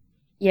Cuarón.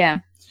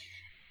 Yeah.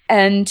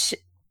 And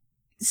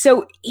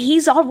so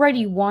he's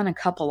already won a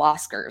couple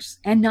Oscars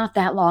and not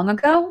that long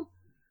ago.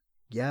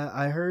 Yeah,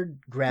 I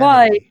heard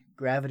Gravity.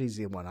 Gravity's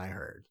the one I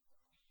heard.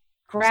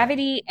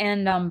 Gravity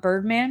and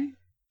Birdman.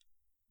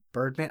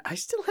 Birdman. I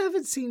still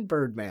haven't seen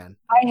Birdman.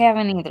 I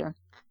haven't either.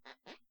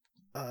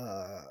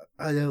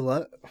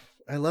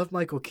 I love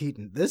Michael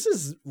Keaton. This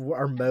is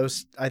our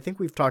most. I think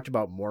we've talked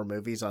about more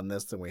movies on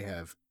this than we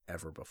have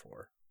ever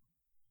before.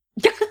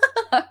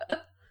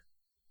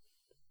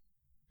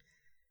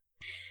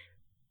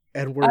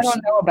 And I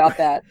don't know about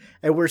that.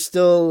 And we're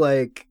still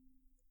like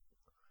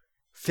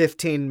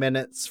 15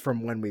 minutes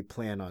from when we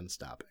plan on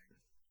stopping.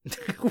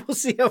 We'll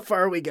see how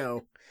far we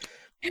go.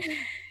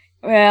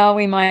 Well,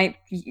 we might.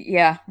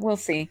 Yeah, we'll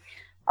see.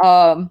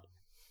 I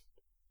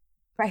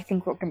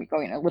think we're going to be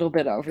going a little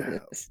bit over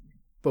this.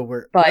 But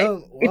we're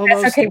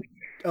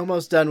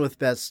almost done with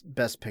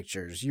best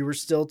pictures. You were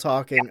still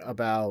talking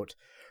about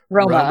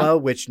Roma,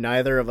 which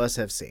neither of us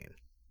have seen.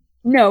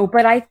 No,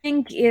 but I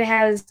think it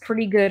has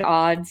pretty good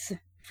odds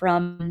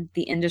from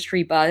the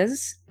industry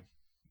buzz.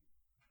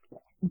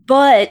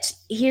 But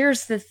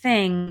here's the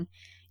thing.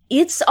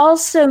 It's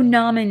also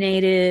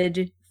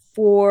nominated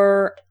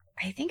for,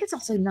 I think it's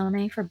also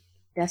nominated for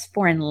Best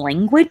Foreign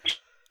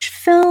Language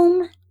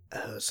Film.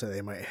 Oh, so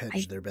they might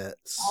hedge their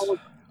bets. Hold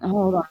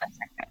on a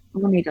second.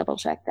 Let me double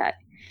check that.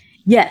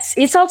 Yes,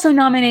 it's also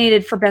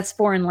nominated for Best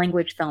Foreign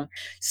Language Film.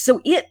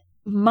 So it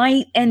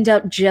might end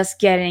up just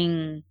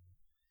getting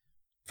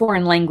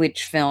Foreign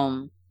Language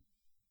Film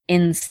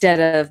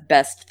instead of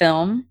Best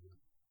Film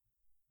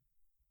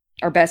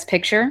or Best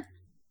Picture.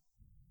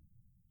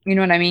 You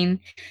know what I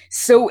mean?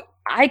 So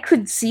I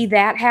could see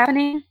that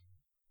happening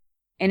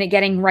and it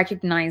getting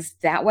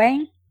recognized that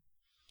way.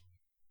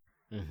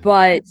 Mm-hmm.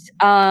 But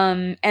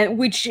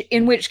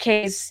in which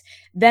case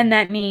then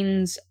that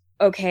means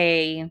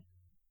okay,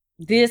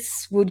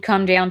 this would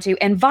come down to,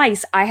 and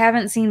Vice, I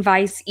haven't seen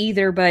Vice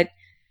either, but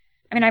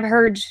I mean I've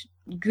heard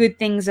good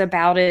things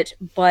about it,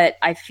 but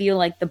I feel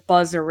like the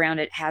buzz around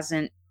it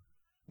hasn't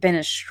been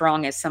as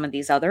strong as some of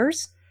these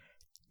others.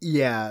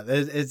 Yeah,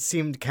 it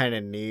seemed kind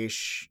of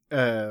niche.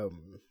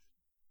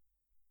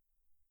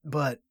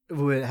 But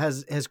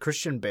has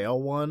Christian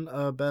Bale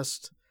won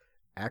Best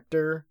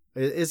Actor?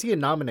 Is he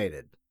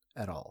nominated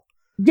at all?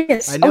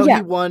 Yes. I know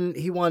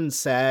he won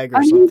SAG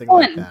or something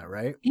like that,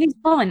 right? He's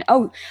won.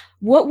 Oh,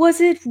 what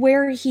was it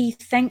where he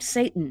thanked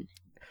Satan?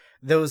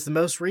 That was the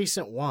most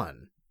recent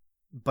one,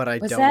 but I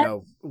don't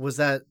know. Was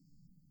that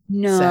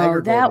SAG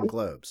or Golden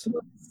Globes?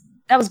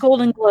 That was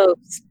Golden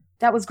Globes.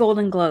 That was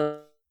Golden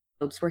Globes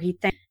where he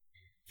thanked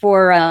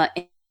for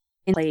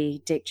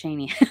Dick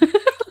Cheney.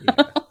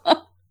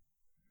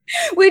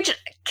 Which,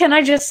 can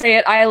I just say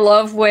it? I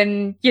love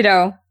when, you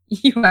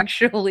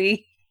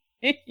actually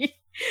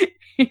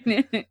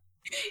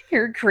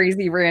hear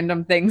crazy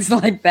random things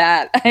like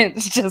that.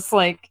 It's just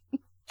like,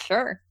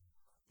 sure.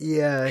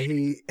 Yeah,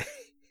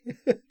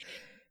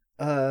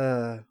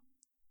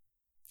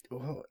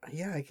 well,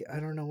 yeah, I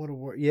don't know what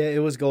award. Yeah, it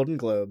was Golden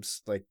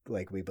Globes,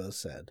 like we both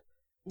said.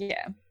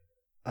 Yeah.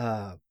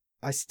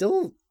 I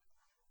still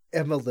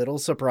am a little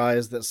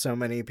surprised that so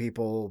many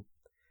people,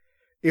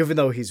 even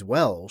though he's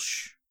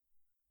Welsh,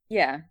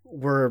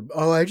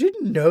 I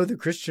didn't know that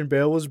Christian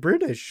Bale was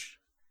British.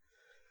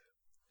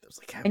 I was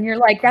like, and you're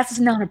like, that's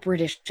not a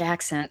British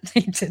accent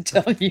to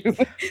tell you.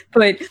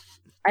 okay.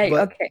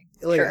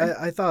 Sure.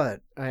 I thought,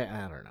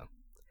 I don't know.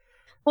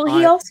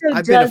 Well,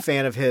 I've been a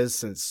fan of his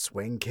since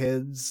Swing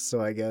Kids,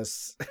 so I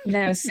guess.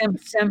 No,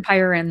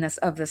 Empire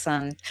of the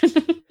Sun.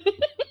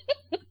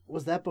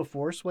 Was that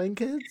before Swing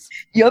Kids?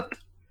 Yep.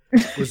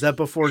 Was that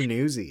before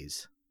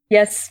Newsies?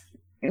 Yes.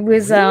 It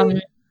was,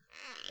 really?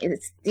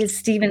 It's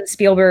Steven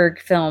Spielberg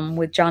film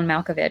with John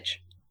Malkovich.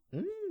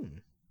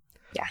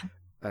 Yeah.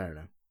 I don't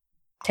know.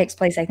 Takes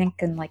place, I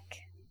think, in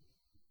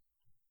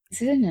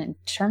is it an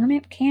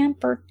internment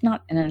camp or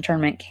not an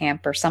internment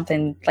camp or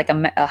something like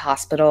a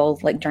hospital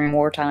like during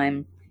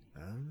wartime?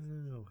 Oh,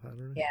 I don't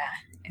know. Yeah,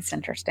 it's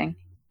interesting.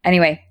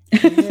 Anyway,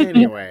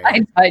 Anyway,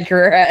 I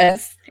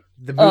digress.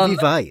 the movie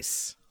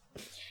Vice.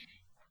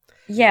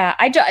 Yeah,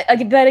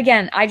 but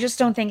again, I just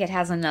don't think it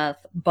has enough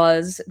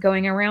buzz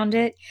going around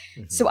it.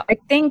 Mm-hmm. So I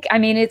think, I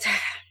mean,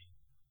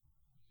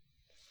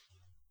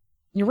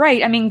 you're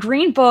right. I mean,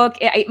 Green Book,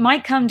 it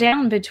might come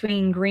down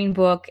between Green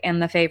Book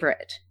and The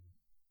Favorite.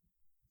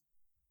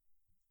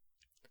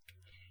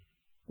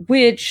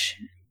 Which,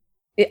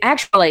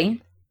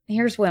 actually,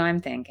 here's what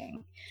I'm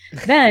thinking.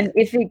 Then,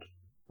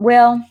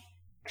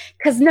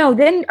 because no,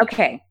 then,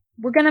 okay,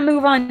 we're going to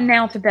move on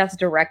now to Best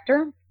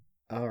Director.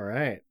 All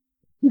right.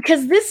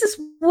 Because this is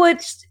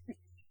what,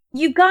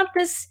 you got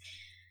this,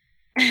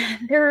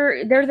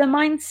 they're the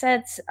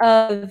mindsets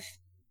of,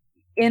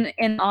 in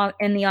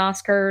the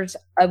Oscars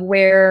of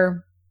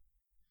where,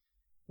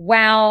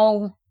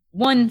 wow,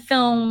 one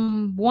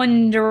film,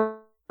 one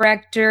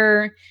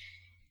director,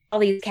 all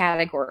these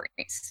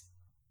categories,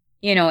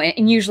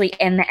 and usually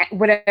in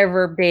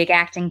whatever big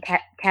acting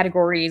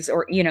categories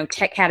or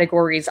tech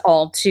categories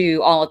all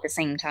at the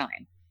same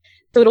time.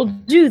 So it'll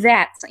do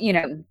that,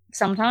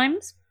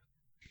 sometimes,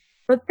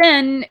 but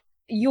then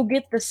you'll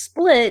get the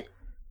split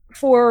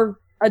for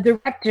a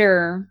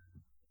director,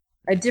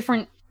 a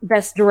different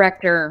Best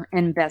Director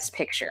and Best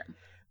Picture.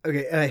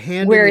 Okay, a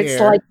hand where in the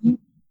it's air. like,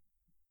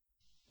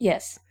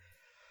 yes.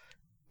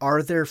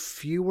 Are there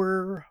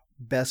fewer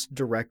Best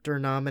Director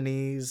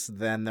nominees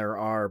than there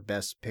are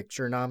Best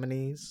Picture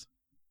nominees?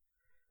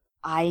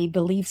 I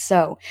believe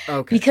so.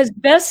 Okay. Because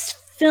Best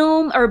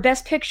Film or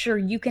Best Picture,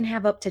 you can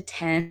have up to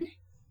 10.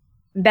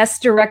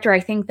 Best Director, I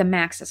think the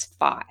max is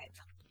 5.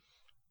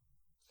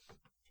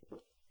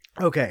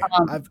 Okay.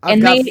 I've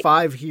got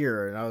 5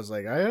 here, and I was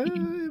like, I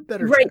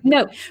better right. check.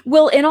 No.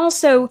 Well, and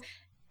also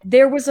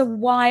there was a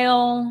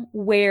while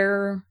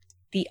where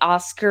the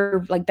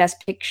Oscar, like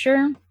Best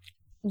Picture,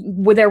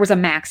 there was a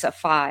max of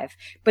 5,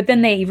 but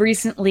then they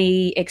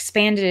recently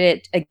expanded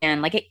it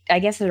again. Like I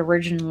guess it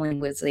originally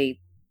was a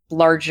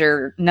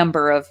larger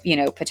number of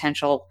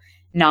potential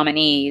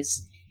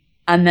nominees,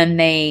 and then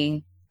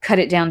they cut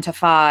it down to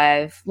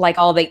 5,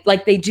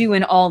 like they do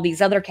in all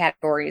these other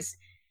categories.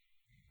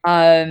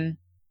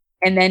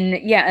 And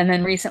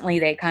then recently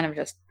they kind of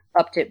just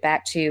upped it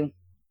back to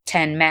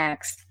 10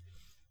 max.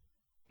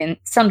 And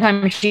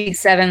sometimes you see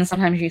 7,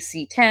 sometimes you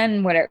see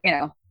 10, whatever,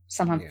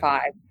 sometimes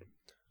 5.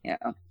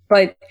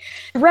 But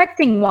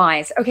directing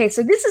wise, okay,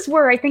 so this is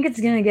where I think it's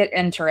going to get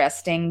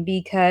interesting,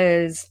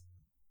 because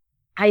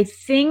I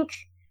think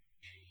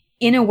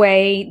in a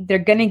way they're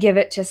going to give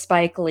it to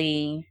Spike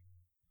Lee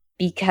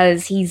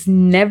because he's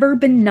never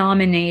been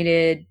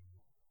nominated.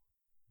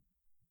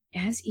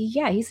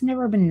 He's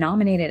never been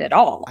nominated at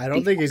all. I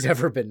don't think he's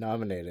ever been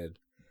nominated.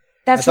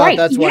 That's right.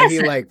 That's why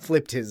he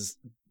flipped his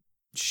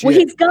shit. Well,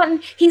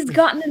 he's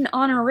gotten an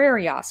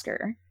honorary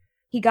Oscar.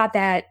 He got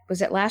that,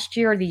 was it last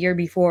year or the year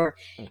before?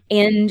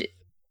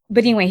 But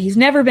anyway, he's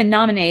never been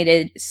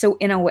nominated. So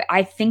in a way,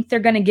 I think they're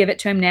going to give it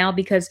to him now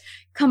because,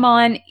 come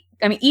on.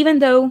 I mean, even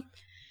though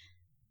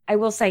I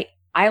will say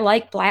I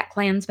like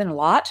BlacKkKlansman a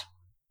lot,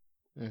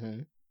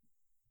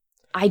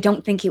 I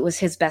don't think it was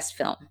his best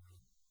film.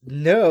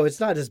 No,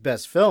 it's not his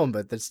best film,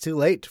 but it's too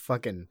late to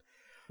fucking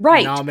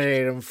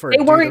nominate him for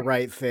Do the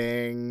Right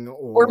Thing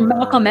or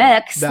Malcolm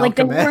X.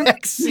 Malcolm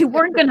X. They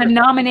weren't going to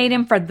nominate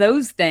him for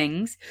those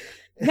things.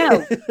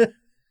 No,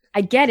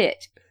 I get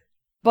it.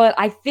 But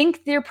I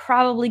think they're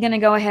probably going to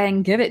go ahead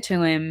and give it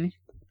to him,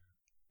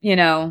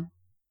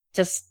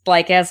 just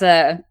like as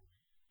a...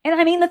 And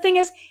I mean, the thing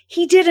is,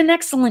 he did an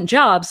excellent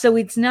job. So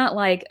it's not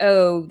like,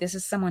 oh, this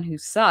is someone who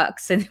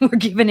sucks and we're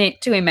giving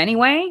it to him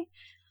anyway.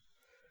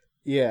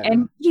 Yeah.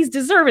 And he's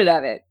deserving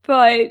of it.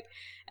 But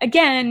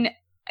again,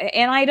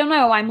 and I don't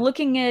know, I'm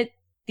looking at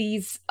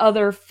these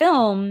other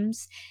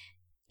films,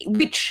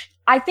 which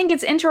I think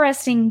it's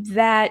interesting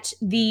that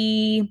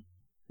the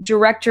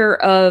director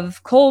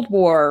of Cold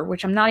War,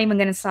 which I'm not even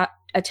going to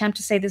attempt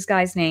to say this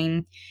guy's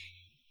name,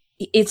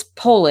 it's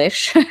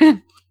Polish.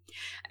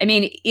 I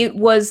mean, it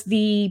was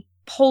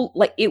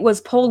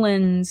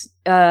Poland's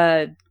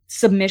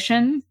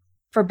submission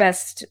for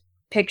Best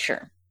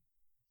Picture.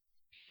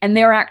 And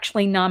they're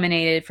actually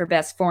nominated for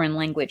Best Foreign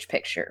Language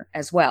Picture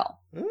as well.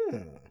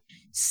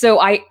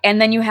 So and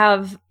then you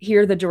have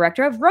here the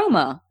director of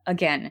Roma,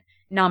 again,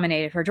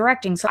 nominated for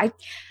directing. So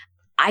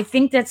I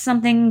think that's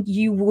something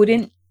you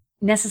wouldn't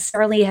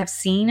necessarily have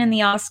seen in the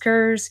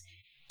Oscars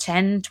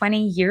 10,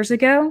 20 years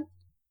ago,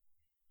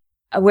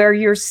 where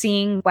you're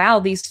seeing, wow,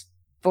 these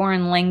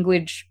foreign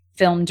language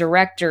film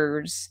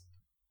directors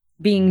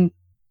being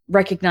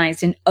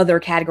recognized in other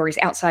categories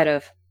outside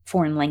of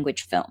foreign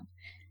language film.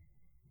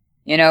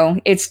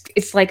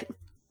 It's like,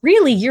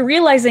 really, you're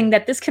realizing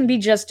that this can be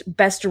just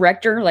Best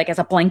Director, like as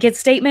a blanket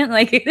statement,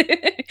 like,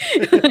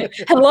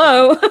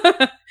 hello.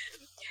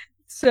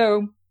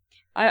 So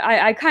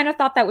I kind of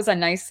thought that was a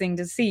nice thing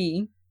to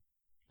see.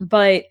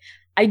 But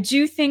I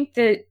do think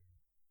that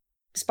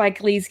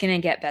Spike Lee's going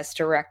to get Best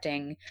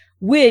Directing,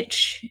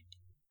 which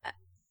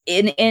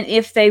and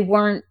if they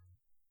weren't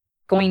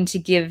going to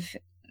give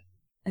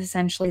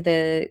essentially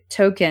the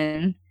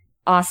token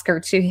Oscar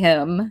to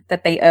him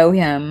that they owe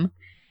him,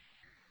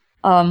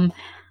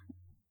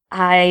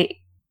 they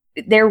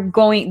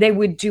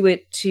would do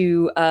it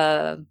to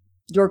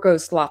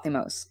Yorgos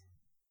Lanthimos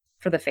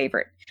for The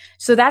Favorite.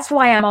 So that's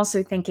why I'm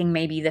also thinking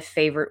maybe The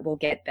Favorite will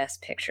get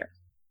Best Picture.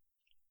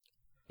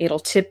 It'll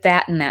tip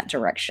that in that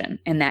direction,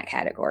 in that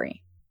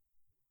category.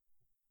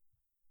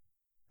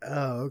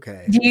 Oh,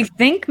 okay. Do you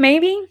think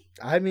maybe?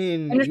 I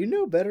mean, you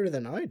know better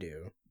than I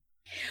do.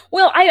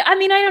 Well, I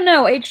mean, I don't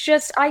know. It's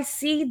just, I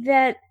see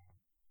that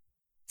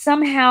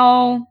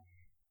somehow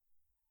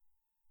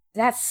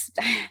that's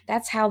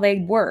how they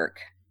work.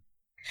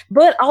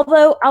 But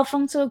although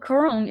Alfonso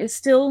Cuarón is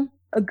still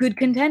a good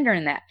contender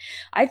in that.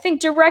 I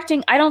think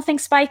directing, I don't think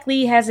Spike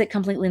Lee has it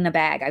completely in the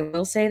bag. I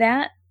will say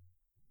that.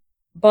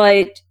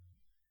 But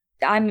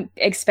I'm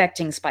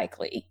expecting Spike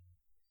Lee.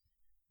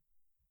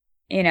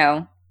 You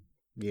know?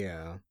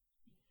 Yeah.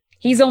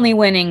 He's only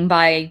winning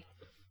by,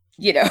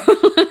 you know,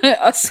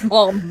 a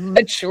small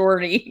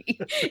majority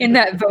in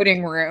that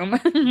voting room.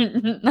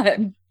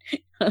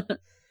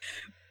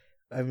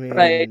 I mean,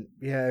 right.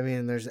 Yeah, I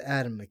mean, there's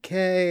Adam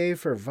McKay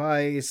for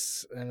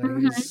Vice,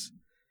 and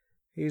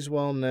he's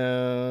well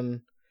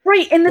known.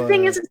 Right, and the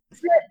thing is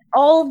that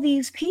all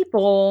these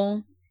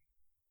people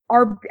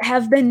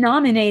have been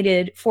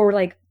nominated for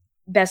like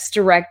Best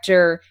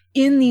Director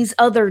in these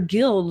other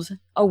Guild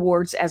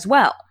awards as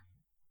well.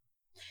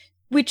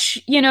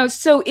 Which, you know,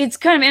 so it's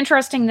kind of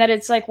interesting that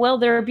it's like, well,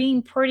 they're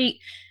being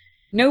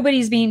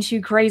nobody's being too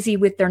crazy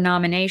with their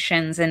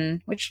nominations,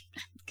 and which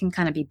can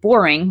kind of be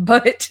boring,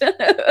 but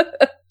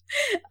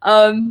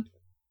I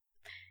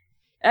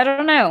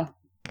don't know.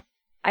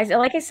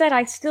 Like I said,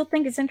 I still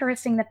think it's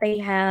interesting that they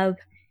have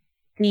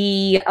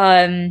they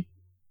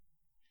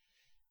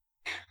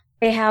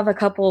have a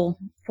couple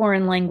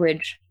foreign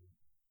language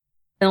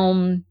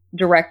film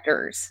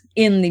directors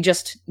in the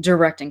just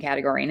directing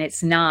category, and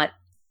it's not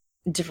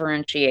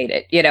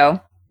differentiated, you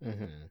know?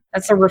 Mm-hmm.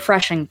 That's a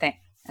refreshing thing.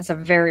 That's a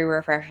very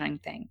refreshing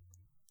thing.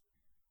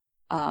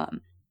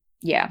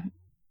 Yeah.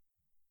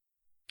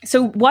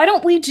 So why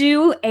don't we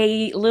do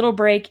a little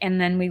break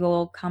and then we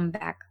will come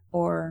back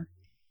for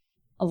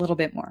a little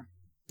bit more.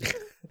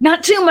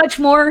 Not too much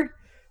more,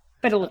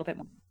 but a little bit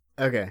more.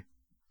 Okay.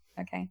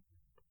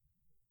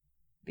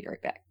 Be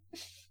right back.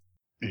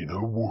 In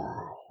a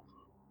world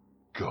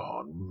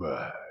gone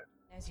mad.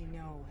 As you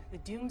know, the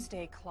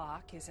Doomsday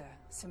Clock is a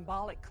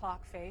symbolic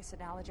clock face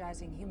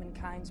analogizing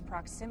humankind's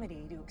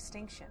proximity to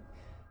extinction.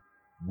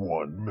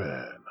 One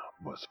man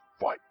must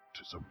fight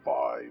to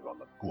survive on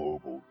the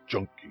global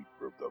junkie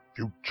of the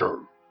future.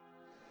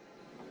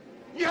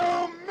 You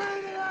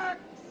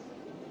maniacs!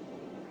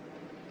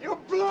 You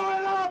blew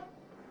it up!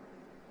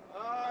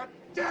 Oh,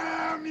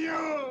 damn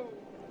you!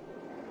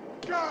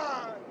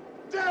 God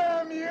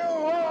damn you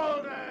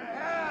all to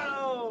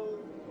hell!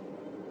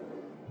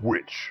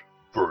 Which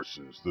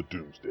versus the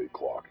Doomsday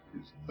Clock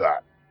is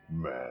that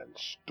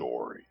man's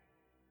story.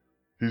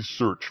 His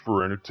search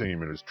for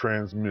entertainment is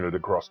transmitted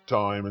across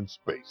time and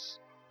space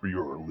for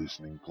your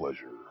listening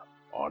pleasure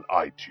on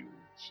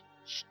iTunes,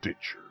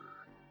 Stitcher,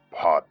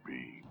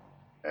 Podbean,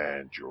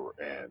 and your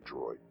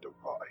Android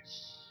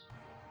device.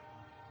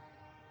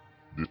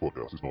 This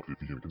podcast is not fit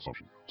for human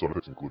consumption. Side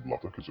effects include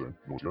laughter, concern,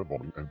 nausea,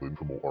 vomiting, and bleeding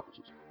from all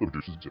orifices. The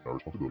producers accept no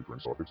responsibility for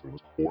any side effects,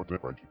 illness, or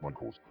internet range it might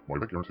cause.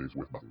 Money back guarantees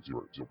worth nothing.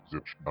 Zero.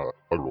 Zilch.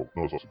 Overall,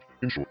 not a sausage.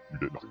 In short, you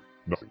get nothing.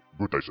 Nothing.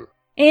 Good day, sir.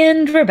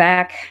 And we're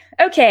back.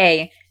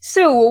 Okay,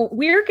 so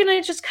we're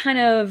gonna just kind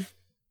of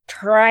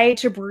try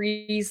to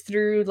breeze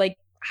through, like,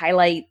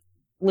 highlight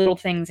little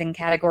things in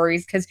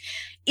categories, because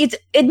it's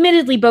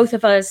admittedly both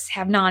of us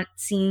have not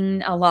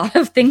seen a lot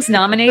of things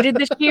nominated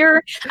this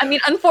year. I mean,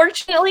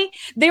 unfortunately,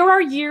 there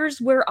are years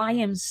where I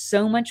am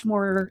so much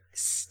more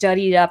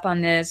studied up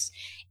on this,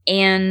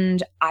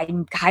 and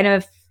I'm kind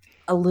of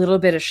a little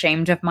bit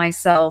ashamed of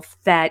myself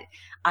that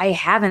I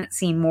haven't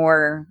seen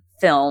more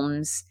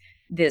films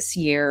this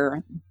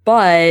year.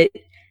 But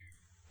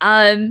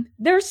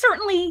there's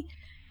certainly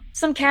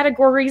some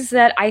categories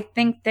that I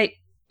think that,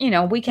 you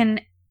know, we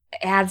can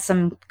add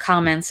some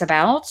comments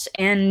about.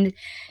 And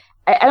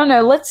I don't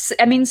know,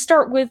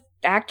 start with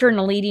actor in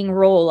a leading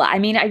role. I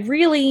mean, I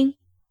really,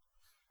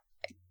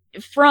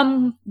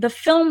 from the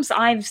films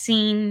I've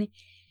seen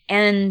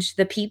and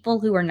the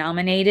people who are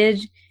nominated,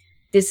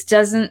 this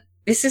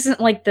isn't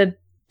like the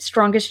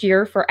strongest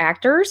year for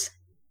actors.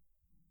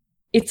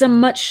 It's a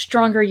much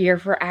stronger year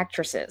for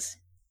actresses.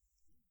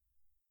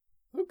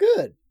 Oh,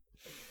 good.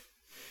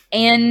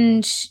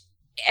 And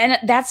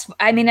that's,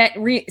 I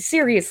mean,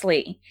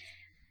 seriously,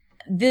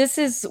 this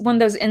is one of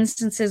those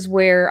instances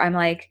where I'm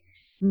like,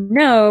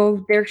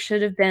 no, there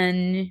should have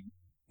been,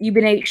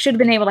 should have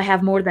been able to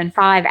have more than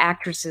 5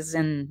 actresses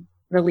in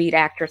the lead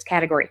actress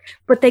category,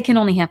 but they can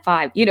only have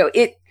 5. You know,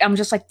 I'm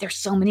just like, there's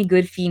so many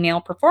good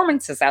female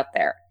performances out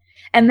there,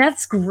 and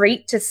that's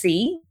great to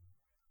see.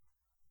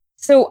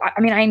 So, I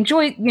mean, I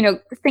enjoy, you know,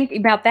 thinking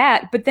about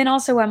that, but then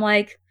also I'm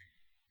like,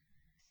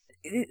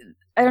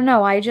 I don't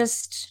know,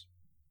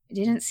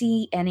 didn't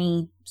see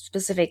any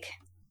specific,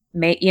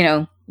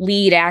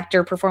 lead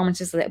actor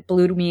performances that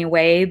blew me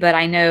away. But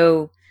I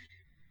know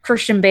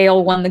Christian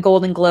Bale won the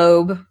Golden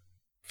Globe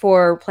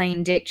for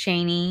playing Dick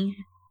Cheney,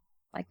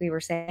 like we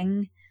were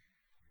saying.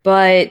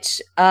 But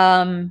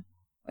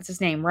what's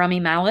his name? Rami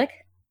Malek.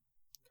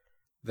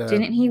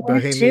 Didn't he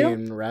win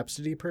Bohemian too?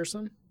 Rhapsody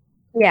person?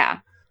 Yeah,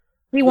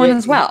 he won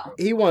as well.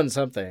 He won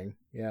something.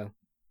 Yeah.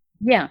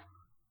 Yeah.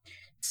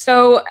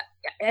 So,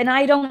 and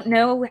I don't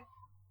know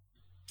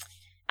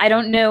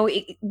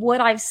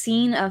what I've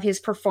seen of his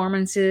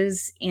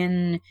performances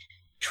in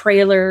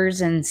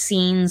trailers and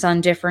scenes on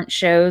different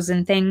shows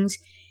and things.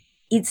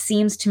 It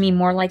seems to me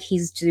more like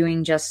he's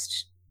doing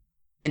just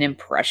an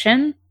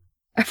impression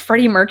of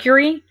Freddie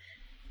Mercury,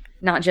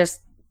 not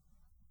just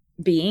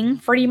being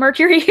Freddie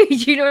Mercury.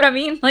 You know what I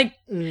mean? Like,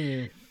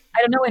 I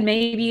don't know. And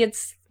maybe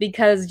it's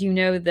because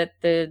that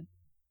the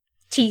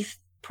teeth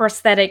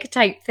prosthetic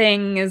type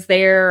thing is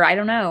there. I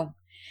don't know.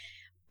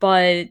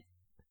 But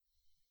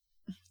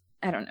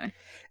I don't know.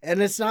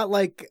 And it's not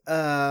like,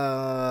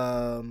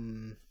 was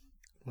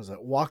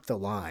it Walk the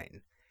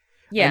Line?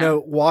 Yeah. I know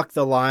Walk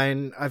the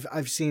Line.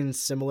 I've seen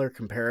similar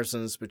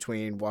comparisons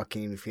between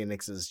Joaquin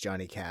Phoenix's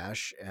Johnny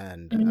Cash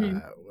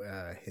and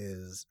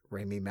his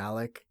Rami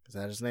Malek. Is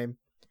that his name?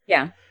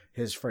 Yeah.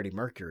 His Freddie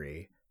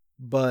Mercury.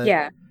 But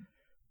yeah.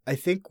 I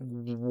think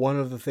one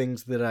of the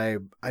things that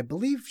I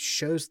believe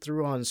shows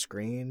through on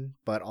screen,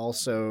 but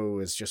also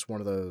is just one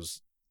of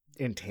those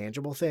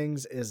intangible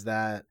things, is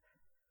that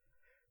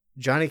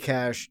Johnny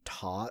Cash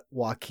taught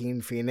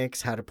Joaquin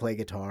Phoenix how to play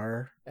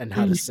guitar and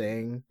how to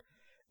sing.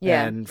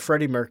 Yeah. And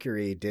Freddie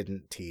Mercury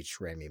didn't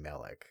teach Rami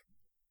Malek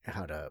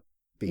how to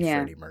be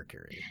Freddie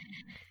Mercury.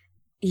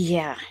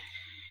 Yeah.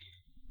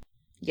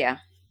 Yeah.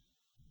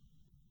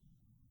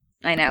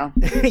 I know.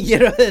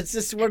 It's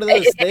just one of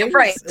those things.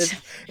 Right.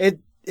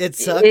 It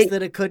sucks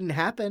that it couldn't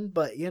happen,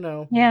 but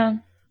Yeah.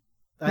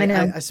 I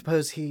know. I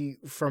suppose he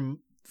from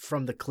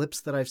the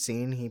clips that I've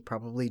seen, he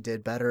probably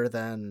did better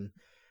than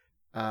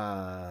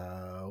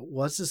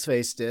what's his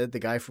face did, the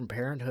guy from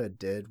Parenthood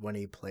did when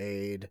he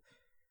played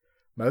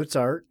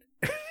Mozart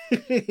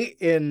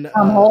in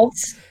Tom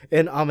Holtz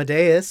in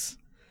Amadeus.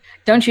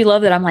 Don't you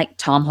love that I'm like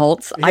Tom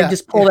Holtz? Yeah. I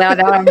just pulled that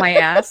out of my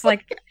ass,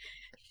 like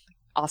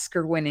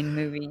Oscar-winning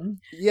movie,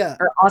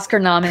 or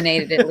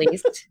Oscar-nominated at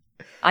least.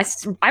 I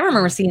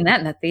remember seeing that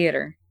in the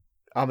theater.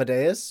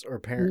 Amadeus or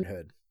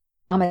Parenthood?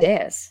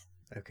 Amadeus.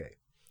 Okay.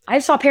 I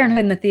saw Parenthood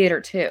in the theater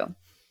too.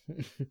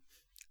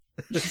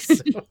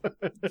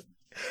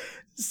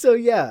 So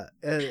yeah,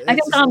 I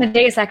think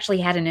Amadeus actually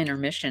had an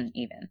intermission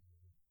even.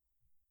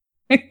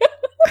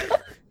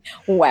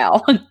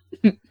 Wow.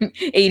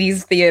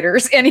 80s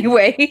theaters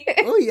anyway.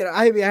 Oh yeah,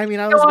 I mean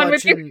I was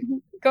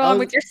watching Go on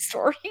with your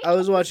story. I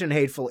was watching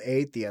Hateful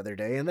Eight the other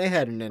day, and they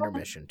had an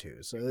intermission too,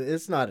 so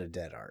it's not a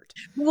dead art.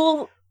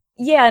 Well,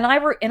 yeah, and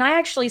I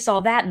actually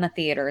saw that in the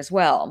theater as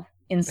well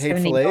in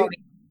 70.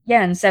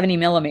 Yeah, in 70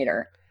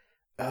 millimeter.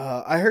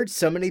 I heard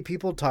so many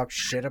people talk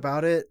shit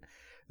about it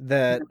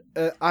that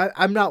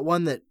I'm not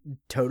one that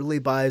totally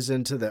buys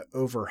into the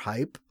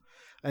overhype,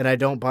 and I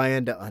don't buy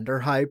into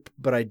underhype,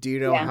 but I do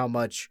know how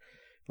much,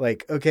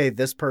 like, okay,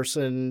 this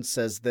person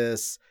says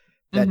this.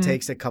 That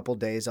takes a couple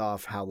days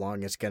off how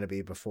long it's going to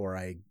be before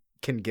I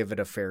can give it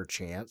a fair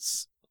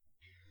chance.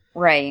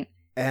 Right.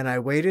 And I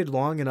waited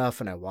long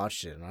enough and I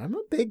watched it, and I'm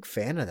a big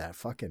fan of that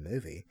fucking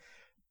movie.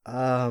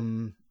 I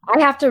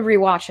have to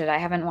rewatch it. I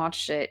haven't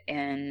watched it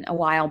in a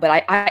while,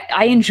 but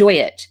I enjoy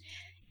it.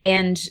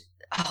 And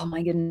oh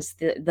my goodness,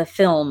 the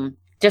film,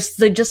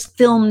 just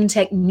film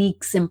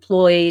techniques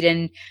employed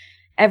and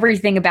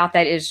everything about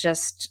that is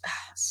just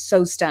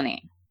so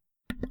stunning.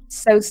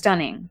 So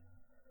stunning.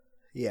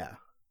 Yeah.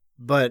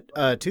 But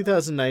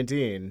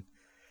 2019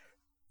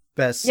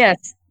 best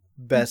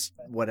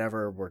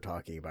whatever we're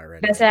talking about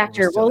right now. Best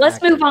actor. Well, let's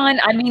move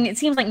on. I mean, it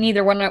seems like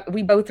neither one.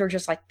 We both are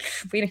just like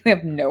we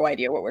have no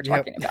idea what we're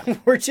talking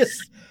about. We're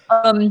just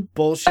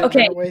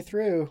bullshitting our way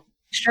through.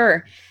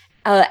 Sure.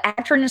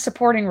 Actor in a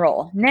supporting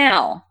role.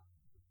 Now,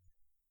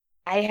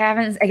 I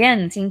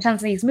haven't seen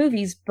tons of these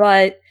movies,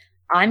 but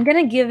I'm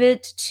gonna give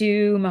it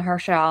to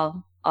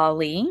Mahershala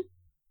Ali,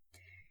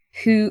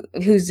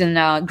 who's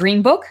in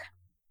Green Book.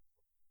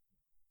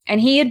 And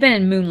he had been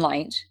in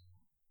Moonlight.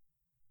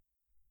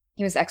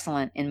 He was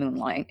excellent in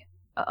Moonlight.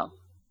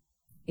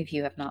 If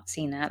you have not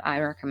seen that, I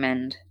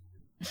recommend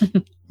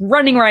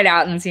running right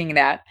out and seeing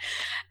that.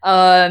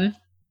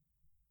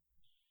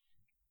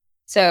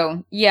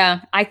 So,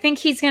 yeah, I think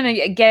he's going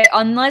to get,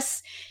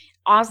 unless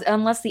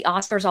the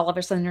Oscars all of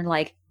a sudden are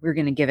like, we're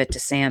going to give it to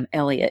Sam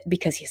Elliott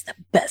because he's the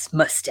best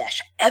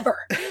mustache ever.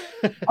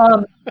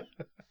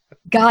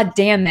 God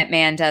damn, that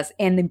man does.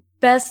 And the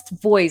best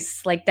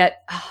voice like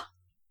that.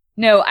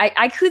 No,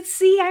 I could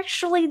see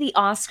actually the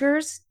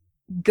Oscars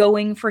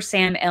going for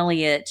Sam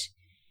Elliott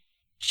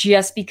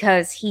just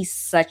because he's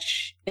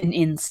such an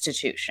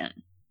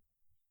institution.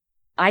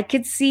 I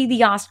could see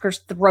the Oscars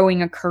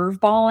throwing a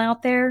curveball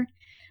out there,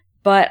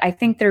 but I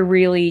think they're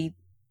really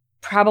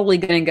probably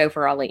going to go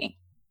for Ali.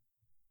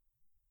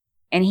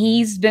 And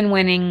he's been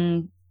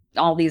winning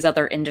all these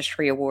other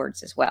industry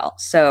awards as well.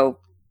 So,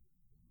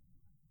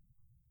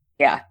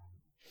 yeah.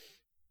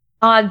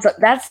 Odds,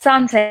 that's what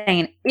I'm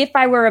saying. If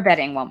I were a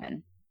betting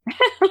woman.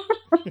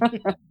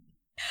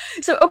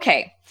 So,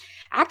 okay.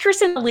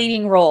 Actress in the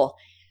leading role.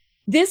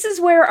 This is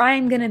where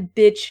I'm going to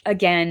bitch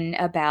again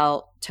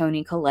about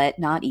Toni Collette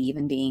not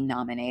even being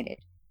nominated.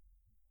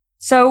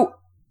 So,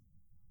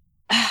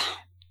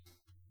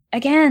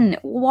 again,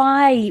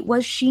 why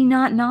was she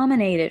not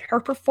nominated? Her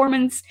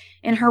performance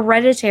in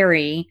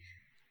Hereditary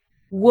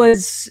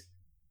was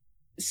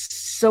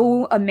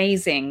so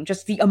amazing.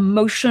 Just the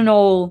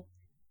emotional,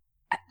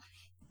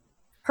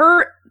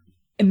 her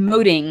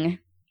emoting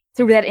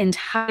through that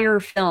entire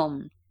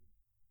film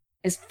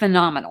is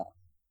phenomenal.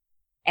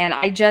 And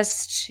I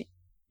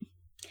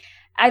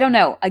don't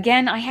know.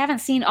 Again, I haven't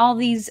seen all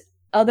these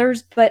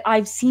others, but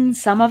I've seen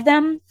some of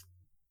them.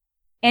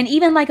 And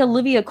even like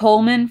Olivia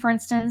Colman, for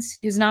instance,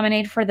 who's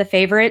nominated for The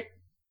Favorite,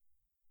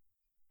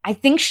 I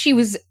think she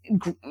was,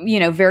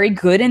 very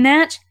good in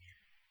that.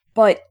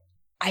 But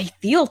I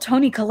feel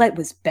Toni Collette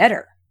was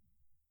better.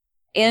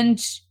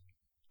 And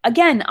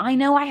again, I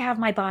know I have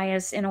my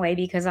bias in a way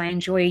because I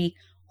enjoy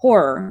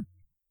horror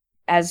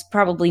as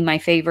probably my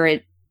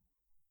favorite,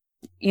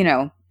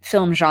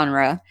 film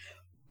genre.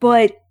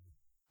 But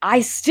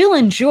I still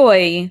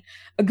enjoy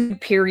a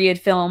good period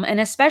film, and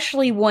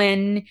especially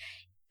when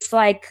it's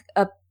like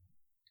a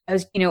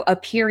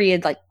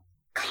period like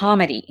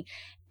comedy,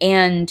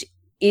 and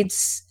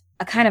it's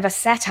a kind of a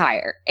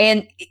satire,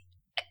 and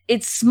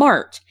it's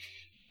smart,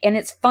 and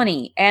it's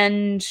funny,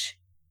 and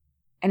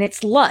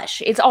it's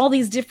lush. It's all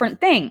these different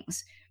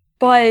things,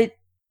 but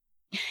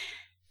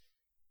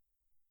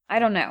I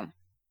don't know.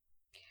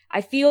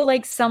 I feel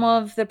like some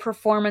of the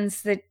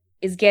performance that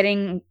is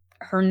getting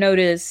her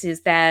notice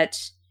is that,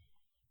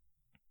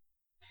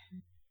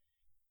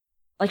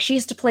 like, she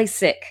has to play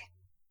sick.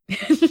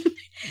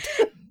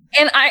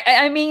 And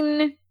I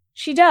mean,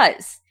 she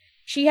does.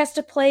 She has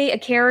to play a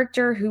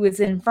character who is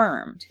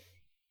infirmed.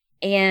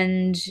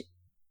 And,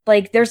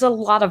 like, there's a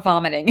lot of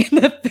vomiting in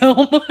the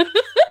film.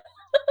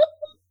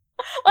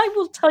 I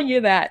will tell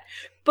you that.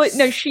 But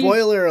no,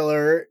 Spoiler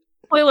alert.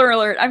 Spoiler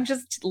alert. I'm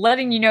just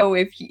letting you know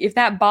if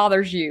that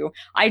bothers you.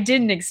 I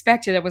didn't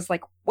expect it. I was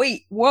like,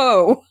 wait,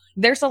 whoa.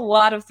 There's a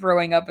lot of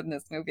throwing up in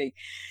this movie.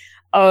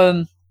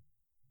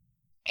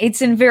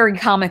 It's in very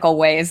comical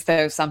ways,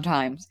 though,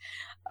 sometimes.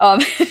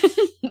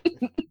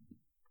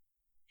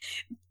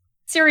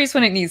 Serious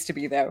when it needs to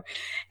be, though.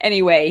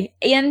 Anyway,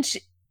 and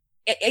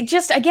it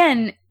just,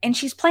 again, and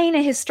she's playing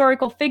a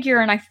historical figure,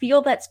 and I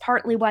feel that's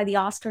partly why the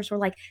Oscars were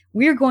like,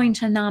 we're going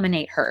to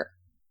nominate her.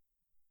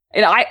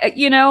 And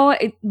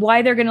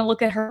why they're going to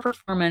look at her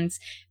performance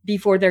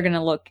before they're going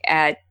to look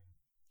at,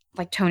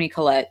 like, Toni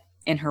Collette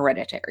in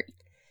Hereditary.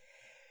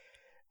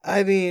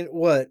 I mean,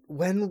 what?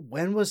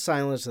 When was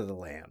Silence of the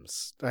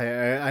Lambs?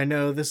 I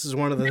know this is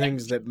one of the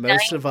things that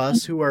most of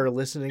us who are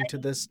listening to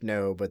this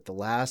know, but the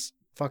last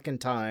fucking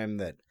time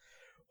that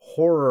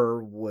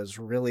horror was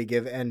really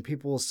given, and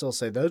people will still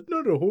say that's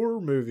not a horror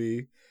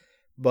movie,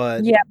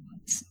 but yeah,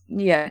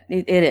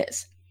 it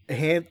is.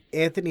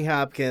 Anthony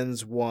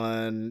Hopkins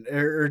won,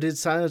 or did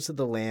Silence of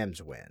the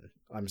Lambs win?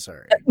 I'm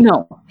sorry.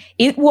 No,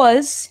 it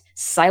was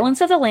Silence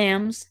of the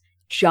Lambs,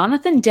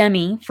 Jonathan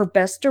Demme for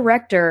Best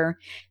Director,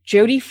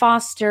 Jodie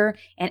Foster,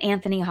 and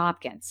Anthony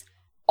Hopkins.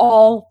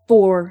 All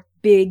 4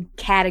 big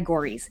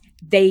categories.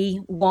 They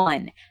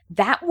won.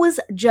 That was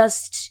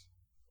just,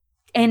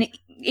 and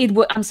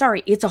I'm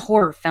sorry, it's a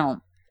horror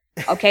film.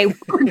 Okay,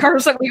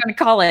 regardless of what we're going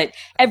to call it,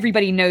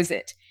 everybody knows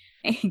it.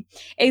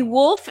 A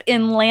wolf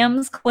in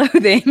lamb's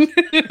clothing.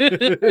 Let's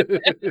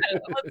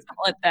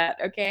call it that,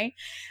 okay?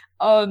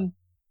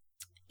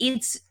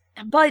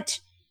 But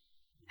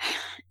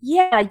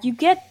yeah,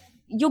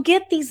 you'll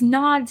get these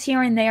nods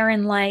here and there,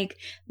 and like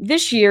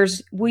this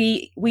year's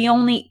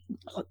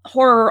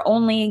horror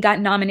only got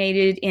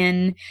nominated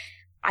in,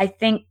 I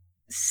think,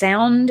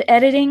 sound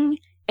editing,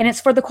 and it's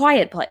for The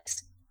Quiet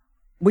Place,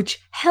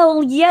 which,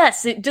 hell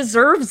yes, it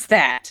deserves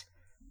that.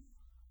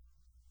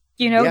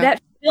 That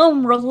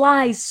film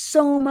relies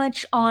so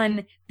much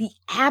on the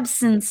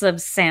absence of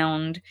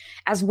sound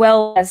as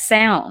well as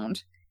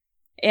sound.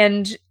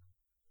 And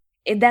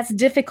that's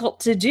difficult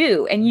to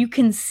do. And you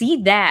can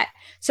see that.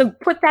 So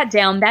put that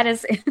down. That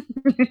is,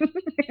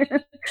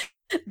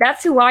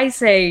 that's who I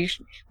say,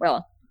 should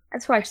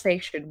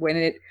win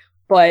it.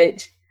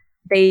 But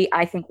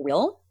I think,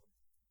 will.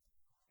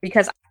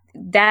 Because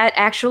that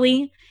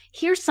actually,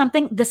 here's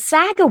something, the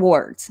SAG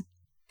Awards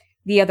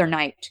the other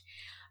night.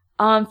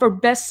 For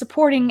Best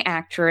Supporting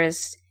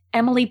Actress,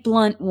 Emily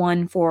Blunt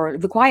won for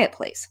The Quiet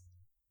Place,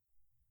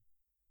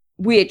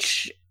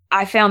 which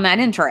I found that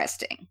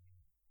interesting,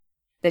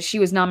 that she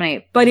was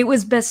nominated. But it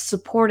was Best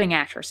Supporting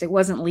Actress. It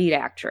wasn't Lead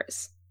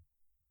Actress.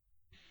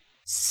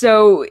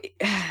 So,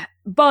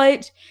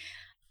 but,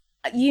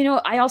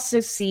 I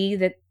also see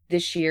that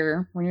this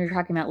year, when you're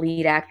talking about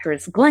Lead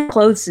Actress, Glenn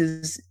Close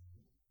is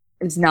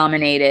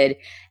nominated,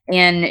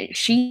 and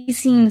she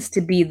seems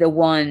to be the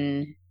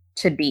one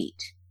to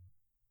beat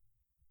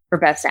for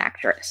Best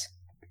Actress.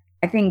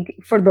 I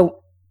think for the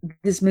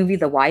this movie,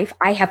 The Wife.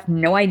 I have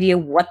no idea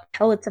what the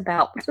hell it's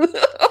about.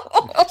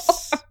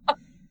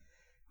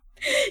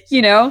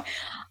 You know,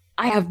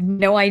 I have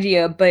no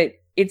idea, but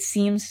it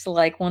seems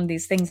like one of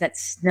these things that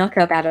snuck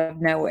up out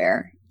of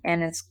nowhere,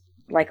 and it's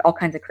like all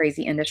kinds of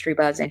crazy industry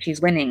buzz, and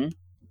she's winning,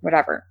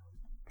 whatever.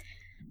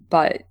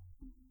 But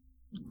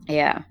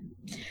yeah.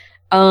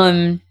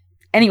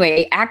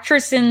 Anyway,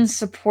 actress in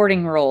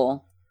supporting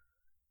role.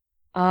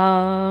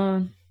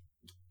 Both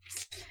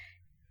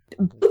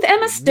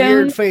Emma Stone,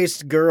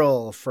 Weird-faced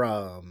girl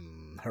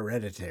from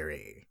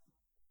Hereditary.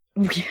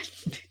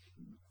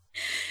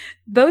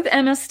 Both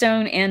Emma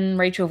Stone and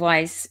Rachel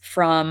Weisz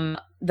from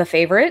The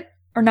Favorite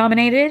are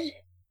nominated.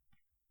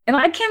 And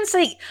I can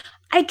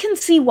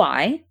see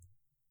why.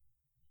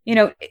 You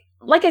know,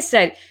 like I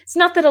said, it's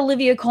not that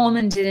Olivia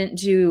Colman didn't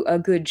do a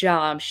good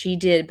job. She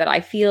did, but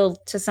I feel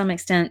to some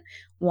extent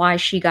why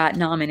she got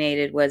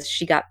nominated was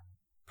she got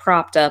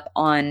propped up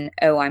on,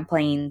 oh, I'm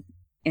playing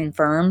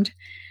infirmed.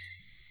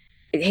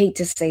 I hate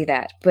to say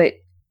that, but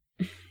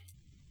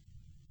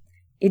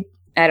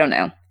I don't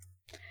know.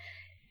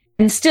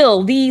 And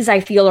still, these, I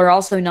feel, are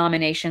also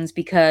nominations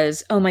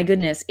because, oh my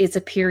goodness, it's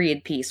a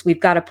period piece. We've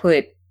got to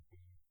put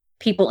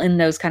people in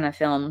those kind of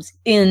films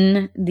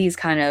in these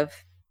kind of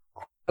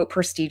quote,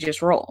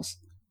 prestigious roles.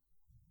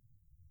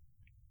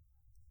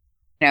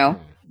 You know?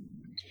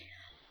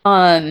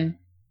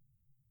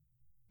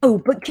 Oh,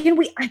 but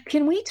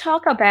can we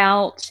talk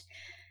about,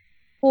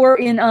 or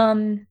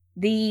in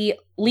the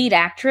lead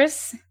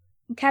actress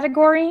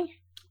category,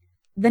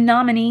 the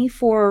nominee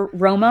for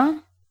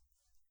Roma,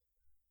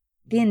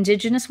 the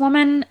indigenous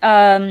woman?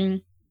 Go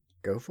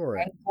for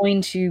it. I'm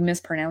going to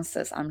mispronounce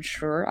this, I'm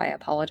sure. I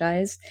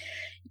apologize.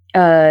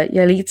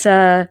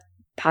 Yalitza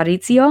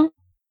Aparicio.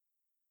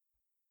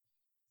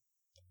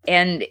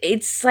 And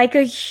it's like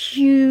a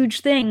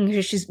huge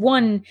thing.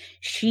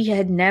 She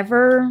had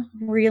never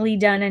really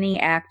done any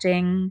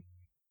acting.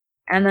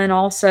 And then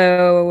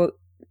also,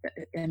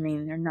 I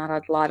mean, there are not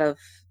a lot of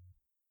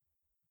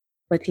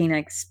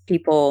Latinx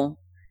people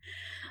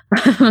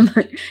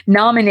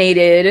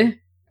nominated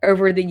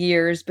over the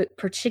years, but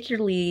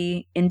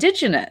particularly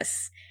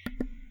indigenous.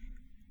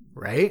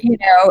 Right? You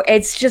know,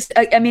 it's just,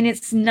 I mean,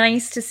 it's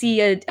nice to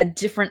see a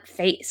different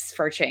face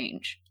for a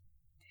change.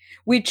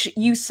 Which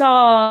you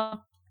saw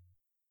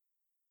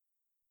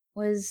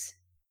was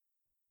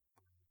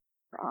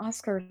for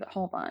Oscar.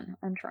 Hold on,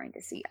 I'm trying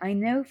to see. I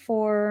know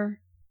for,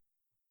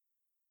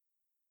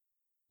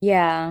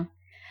 yeah,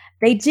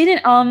 they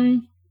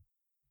didn't.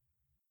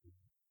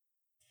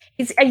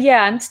 It's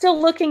yeah. I'm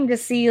still looking to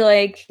see,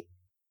 like,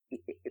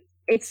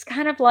 it's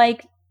kind of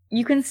like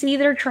you can see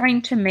they're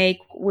trying to make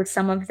with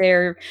some of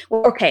their.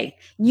 Well, okay,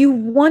 you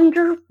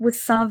wonder with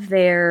some of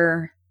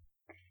their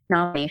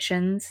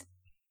nominations,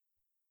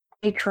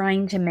 they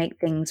trying to make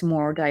things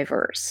more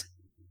diverse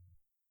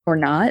or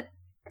not.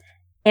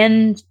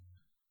 And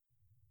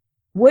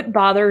what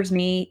bothers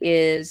me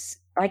is,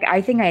 like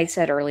I think I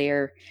said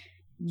earlier,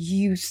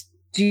 you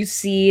do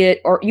see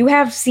it, or you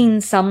have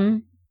seen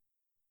some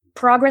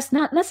progress,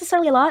 not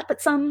necessarily a lot,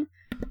 but some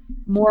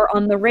more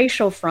on the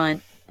racial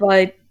front,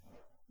 but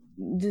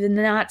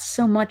not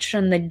so much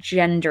on the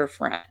gender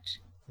front.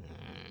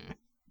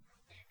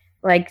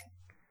 Like,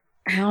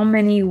 how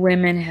many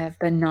women have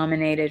been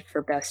nominated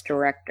for Best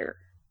Director?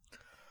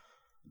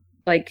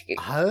 Like,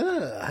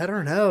 I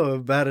don't know,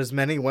 about as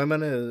many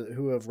women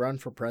who have run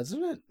for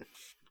president?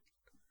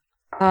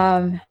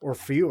 Or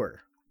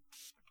fewer?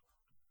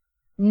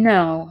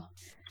 No,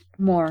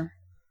 more.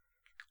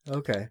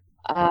 Okay.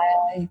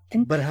 I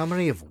think. But how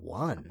many have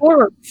won?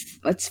 Or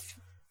it's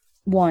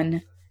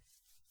one.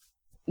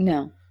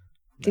 No.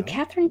 Did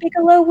Catherine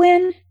Bigelow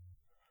win?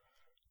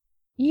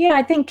 Yeah,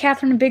 I think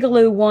Catherine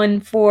Bigelow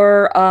won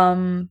for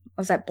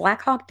was that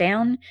Black Hawk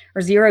Down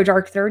or Zero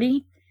Dark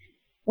 30?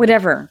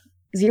 Whatever.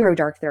 Zero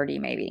Dark 30,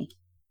 maybe.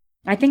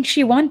 I think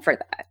she won for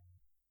that.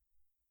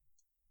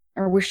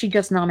 Or was she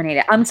just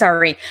nominated? I'm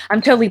sorry.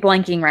 I'm totally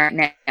blanking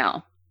right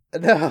now.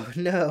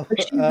 No.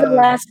 But she's the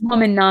last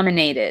woman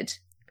nominated.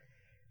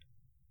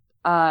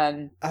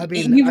 I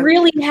mean, you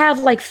really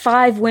have like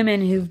 5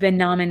 women who've been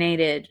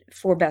nominated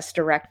for Best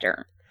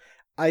Director.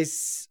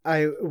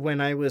 When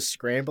I was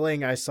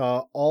scrambling, I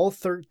saw all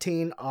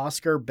 13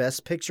 Oscar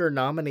Best Picture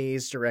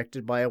nominees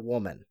directed by a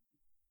woman.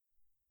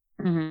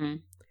 Mm-hmm.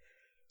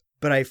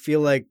 But I feel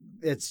like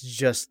it's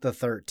just the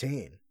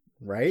 13,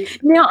 right?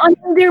 Now, I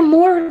mean, they're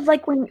more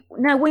like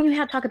when you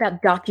have talk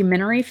about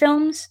documentary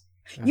films,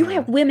 you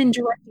have women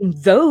directing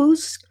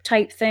those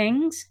type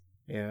things.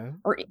 Yeah.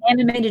 Or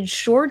animated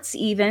shorts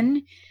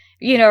even,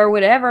 you know, or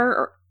whatever,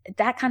 or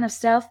that kind of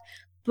stuff,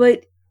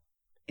 but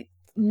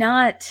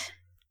not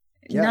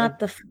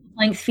the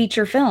length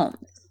feature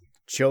films.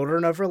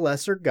 Children of a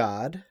Lesser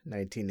God,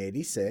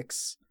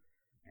 1986.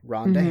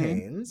 Rhonda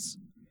Haines.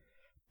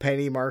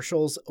 Penny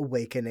Marshall's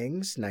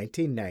Awakenings,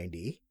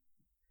 1990.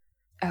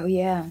 Oh,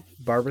 yeah.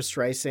 Barbra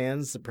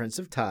Streisand's The Prince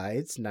of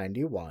Tides,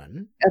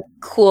 91. Of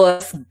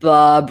course,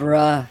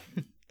 Barbara.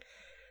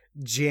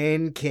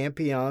 Jane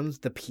Campion's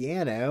The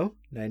Piano,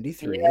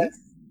 93. Yes.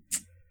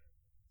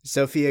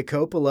 Sofia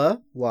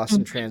Coppola, Lost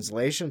in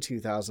Translation,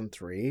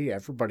 2003.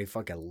 Everybody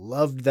fucking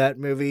loved that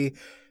movie.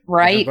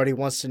 Right? Everybody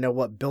wants to know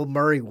what Bill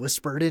Murray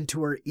whispered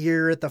into her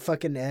ear at the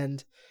fucking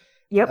end.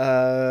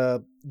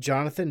 Yep.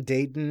 Jonathan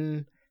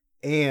Dayton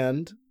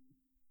and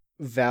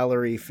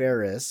Valerie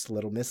Ferris,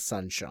 Little Miss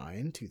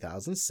Sunshine,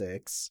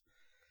 2006.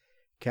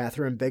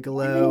 Catherine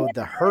Bigelow,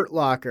 The Hurt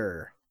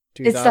Locker,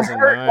 2009. It's The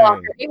Hurt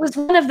Locker. It was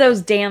one of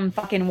those damn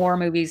fucking war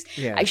movies.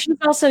 Yeah. She's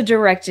also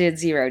directed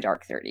Zero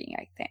Dark 30,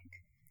 I think.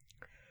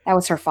 That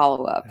was her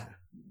follow-up.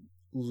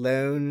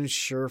 Lone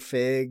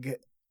Sherfig,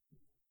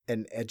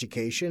 An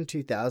Education,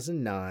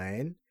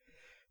 2009.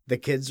 The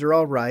Kids Are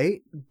All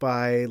Right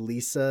by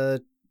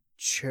Lisa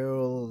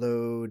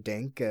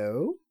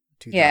Cholodenko,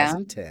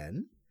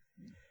 2010.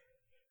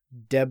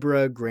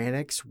 Deborah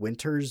Granick's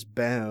Winter's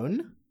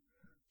Bone,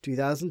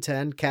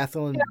 2010.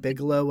 Kathleen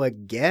Bigelow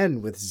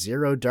again with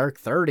Zero Dark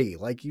 30,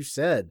 like you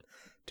said,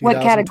 2012.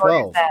 What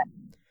category is that?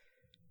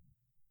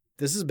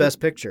 This is Best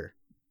Picture.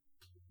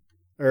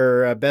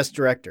 Or Best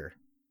Director.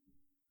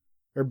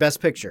 Or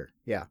Best Picture.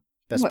 Yeah,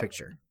 Best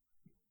Picture.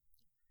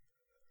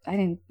 I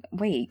didn't...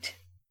 Wait.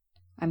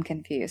 I'm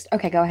confused.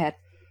 Okay, go ahead.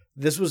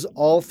 This was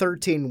all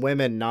 13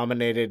 women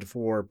nominated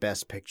for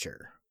Best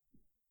Picture.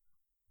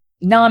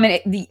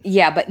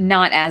 Yeah, but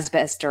not as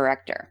Best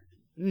Director.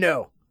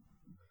 No.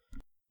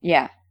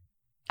 Yeah.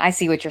 I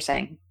see what you're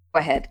saying. Go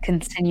ahead.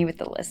 Continue with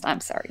the list. I'm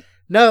sorry.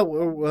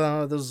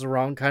 No, this is the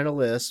wrong kind of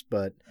list,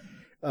 but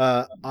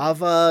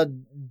Ava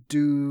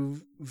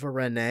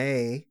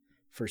DuVernay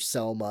for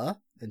Selma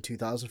in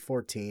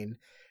 2014,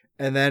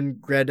 and then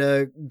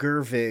Greta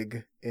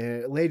Gerwig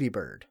in Lady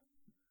Bird,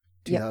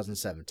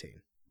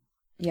 2017.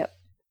 Yep.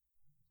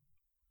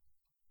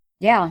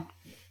 Yeah.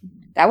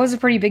 That was a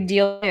pretty big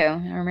deal, too.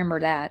 I remember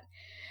that.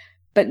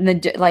 But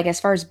as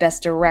far as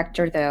Best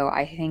Director, though,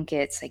 I think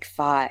it's like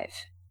 5.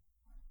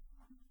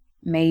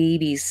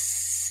 Maybe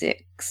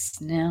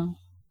 6 now.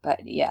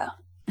 But yeah.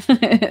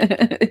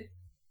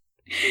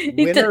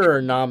 Winner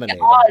or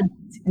nominated?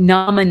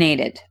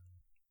 Nominated.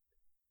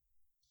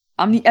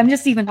 I'm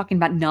just even talking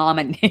about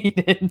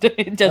nominated.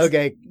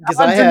 Okay, because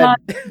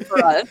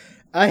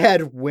I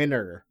had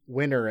winner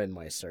in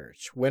my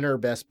search. Winner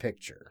Best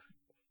Picture.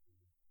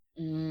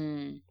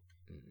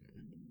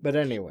 But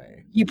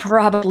anyway, you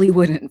probably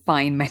wouldn't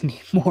find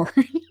many more.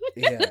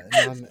 Yeah,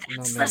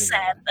 that's the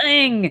sad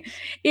thing.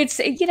 It's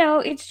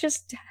it's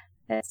just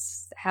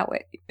that's how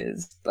it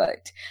is.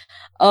 But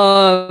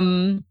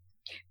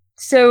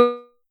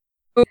so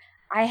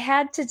I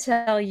had to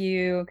tell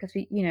you because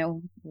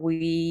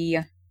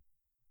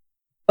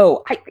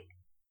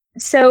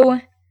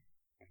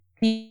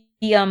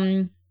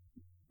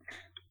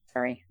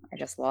sorry, I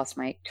just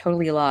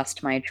totally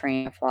lost my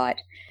train of thought.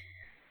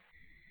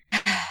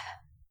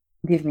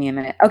 Give me a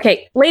minute.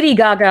 Okay, Lady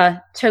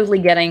Gaga totally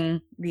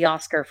getting the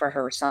Oscar for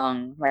her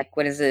song. Like,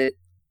 what is it?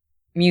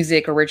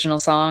 Music original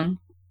song?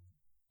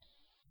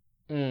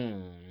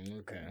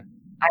 Okay.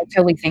 I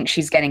totally think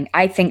she's getting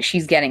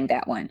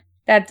that one.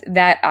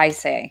 That I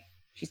say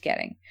she's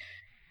getting.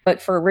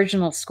 But for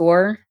original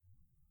score,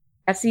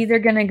 that's either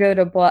going to go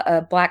to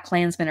Black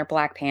Klansman or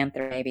Black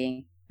Panther,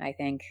 maybe, I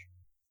think.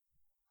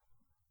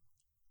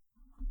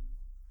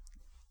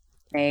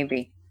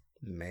 Maybe.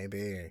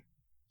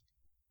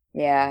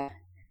 Yeah.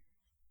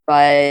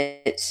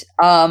 But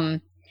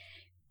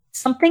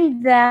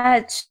something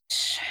that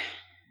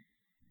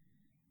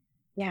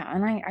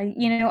and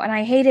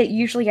I hate it.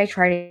 Usually I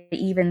try to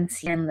even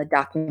see in the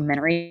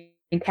documentary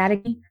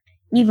category,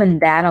 even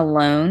that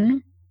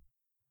alone,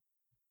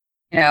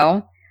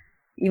 even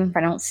if I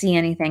don't see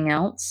anything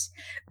else.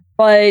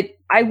 But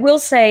I will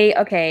say,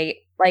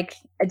 okay, like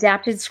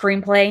adapted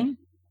screenplay,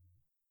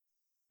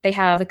 they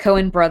have the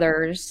Coen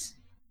brothers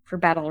for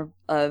Battle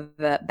of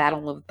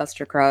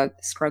Buster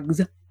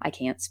Scruggs. I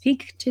can't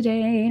speak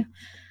today.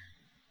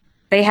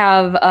 They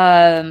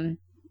have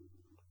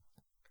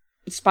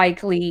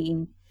Spike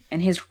Lee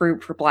and his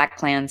group for Black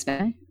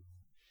Klansman.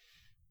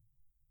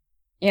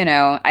 And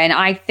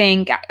I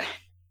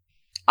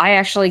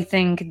actually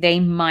think they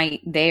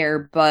might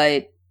there,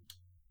 but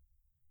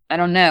I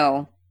don't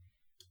know.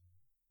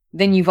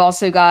 Then you've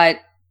also got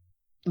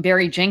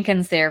Barry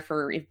Jenkins there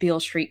for If Beale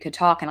Street Could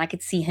Talk, and I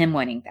could see him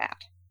winning that.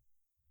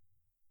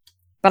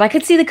 But I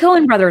could see the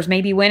Coen brothers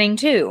maybe winning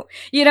too.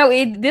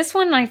 This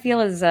one I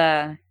feel is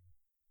I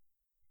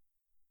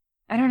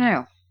don't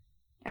know.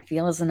 I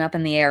feel is up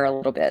in the air a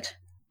little bit.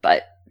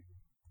 But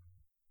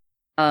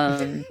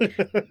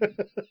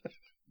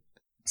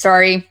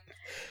sorry.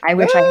 I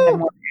wish I had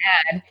more to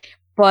add.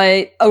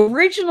 But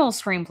original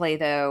screenplay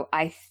though,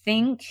 I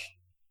think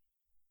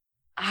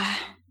I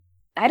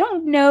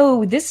don't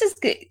know. This is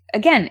going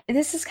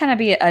to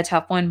be a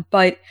tough one,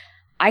 but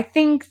I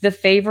think the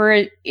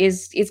favorite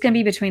it's going to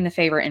be between The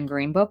Favorite and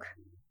Green Book,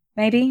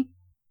 maybe.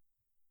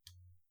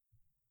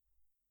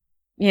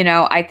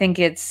 I think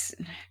this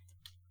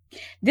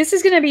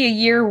is going to be a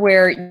year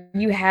where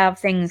you have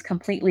things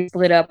completely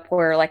split up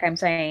where, like I'm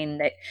saying,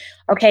 that,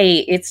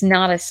 okay, it's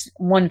not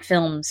one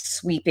film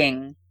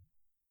sweeping,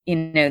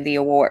 the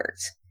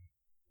awards.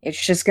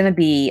 It's just going to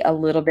be a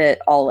little bit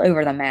all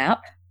over the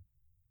map.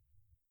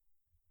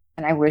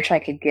 And I wish I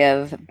could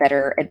give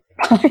better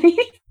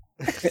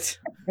advice.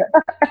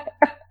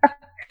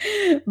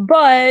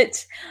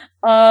 But,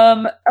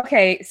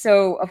 okay,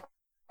 so of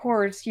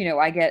course,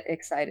 I get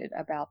excited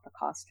about the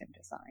costume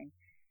design.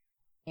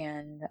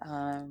 And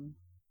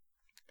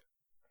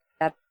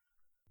that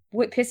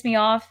what pissed me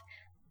off,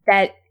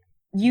 that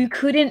you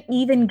couldn't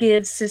even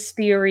give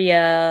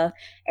Suspiria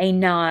a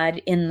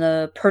nod in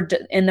the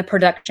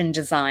production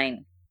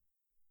design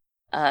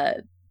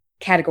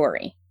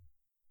category.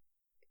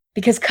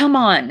 Because come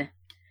on,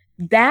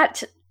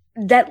 that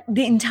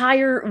the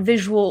entire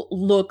visual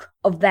look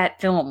of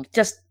that film,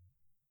 just,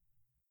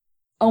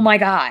 oh my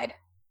god.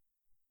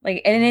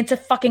 Like, and it's a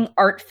fucking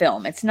art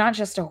film. It's not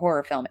just a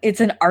horror film. It's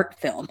an art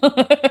film.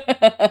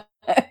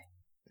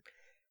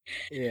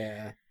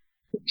 Yeah.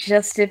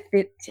 Just if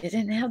it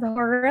didn't have the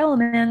horror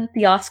element,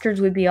 the Oscars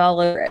would be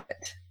all over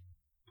it.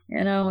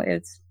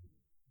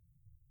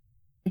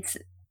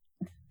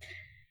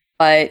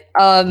 But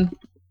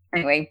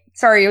anyway,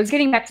 sorry, I was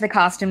getting back to the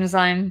costume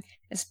design.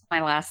 This is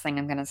my last thing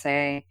I'm gonna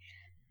say.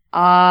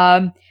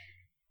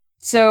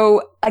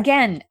 So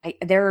again,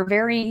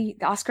 the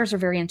Oscars are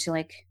very into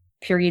like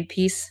period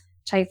piece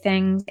type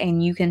things,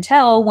 and you can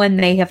tell when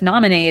they have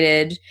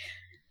nominated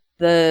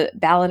The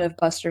Ballad of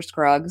Buster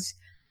Scruggs,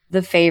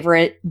 The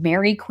Favorite,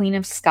 Mary Queen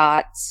of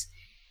Scots,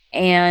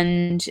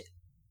 and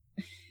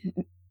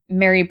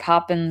Mary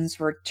Poppins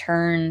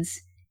Returns,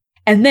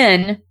 and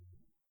then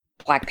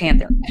Black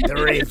Panther. The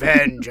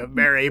Revenge of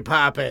Mary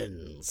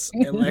Poppins.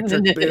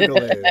 Electric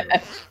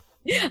Boogaloo.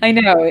 I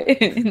know.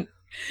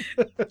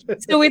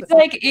 So it's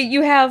like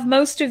you have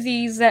most of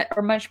these that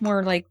are much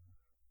more like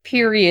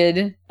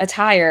period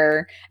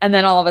attire, and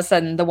then all of a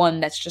sudden the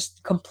one that's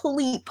just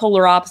complete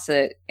polar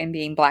opposite and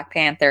being Black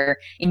Panther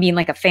and being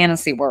like a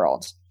fantasy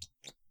world.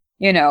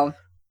 And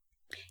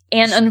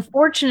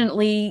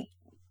unfortunately,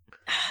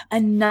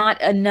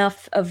 not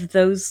enough of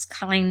those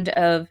kind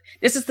of,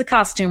 this is the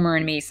costumer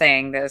in me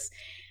saying this,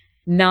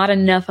 not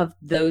enough of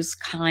those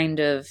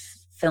kind of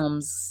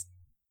films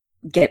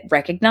get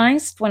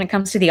recognized when it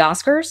comes to the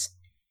Oscars.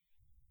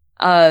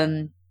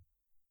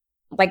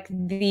 Like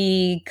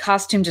the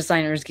Costume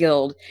Designers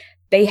Guild,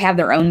 they have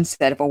their own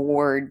set of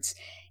awards,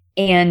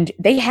 and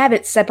they have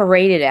it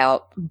separated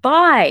out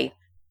by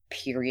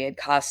period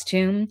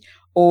costume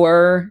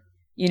or,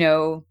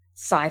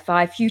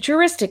 sci-fi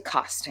futuristic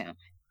costume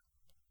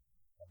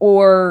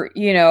or,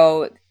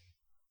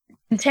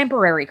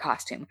 contemporary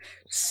costume.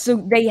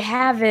 So they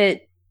have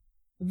it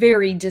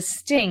very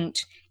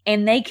distinct,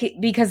 and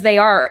because they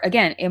are,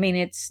 again,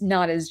 it's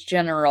not as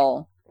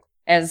general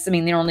as,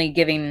 they're only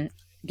given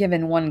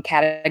one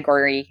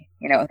category,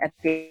 at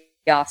the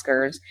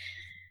Oscars.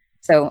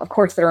 So of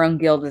course their own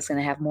guild is going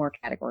to have more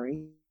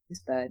categories,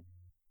 but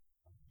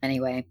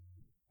anyway.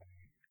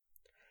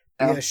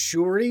 Yeah,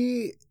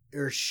 Shuri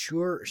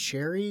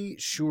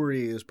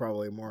is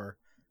probably more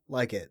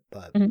like it,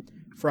 but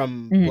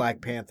from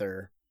Black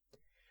Panther,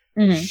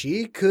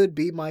 she could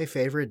be my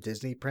favorite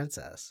Disney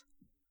princess.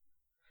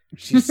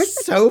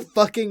 She's so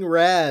fucking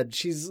rad.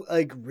 She's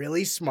like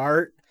really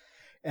smart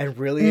and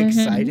really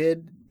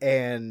excited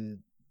and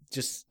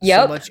just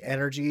so much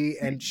energy,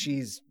 and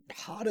she's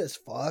hot as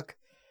fuck.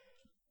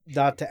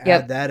 Not to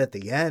add that at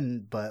the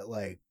end, but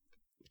like,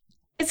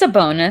 it's a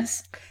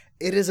bonus.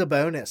 It is a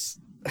bonus.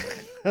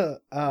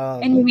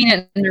 And you mean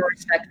it in a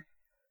respectful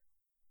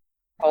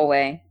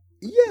way.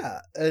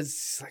 Yeah,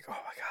 it's like, oh my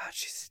god,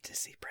 she's a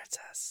Disney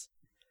princess.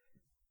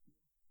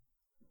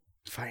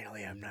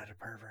 Finally, I'm not a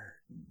pervert.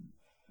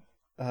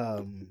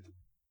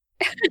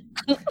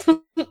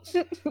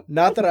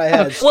 Not that I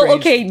had. Well,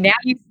 okay, now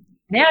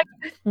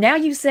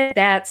you said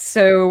that,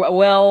 so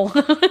well,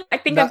 I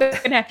think I'm going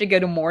to have to go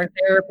to more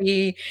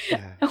therapy.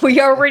 Yeah.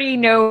 We already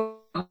know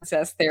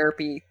process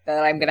therapy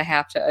that I'm going to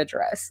have to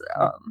address.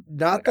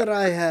 Not that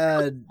I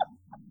had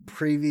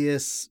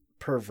previous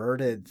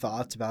perverted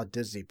thoughts about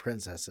Disney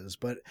princesses,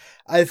 but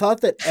I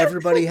thought that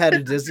everybody had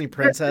a Disney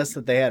princess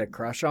that they had a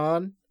crush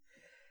on,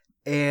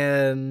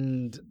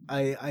 and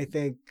I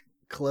think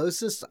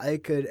closest I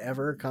could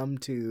ever come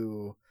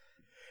to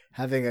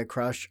having a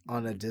crush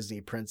on a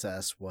Disney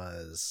princess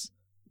was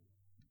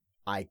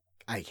I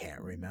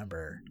can't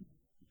remember.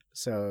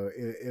 So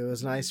it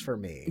was nice for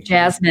me.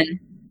 Jasmine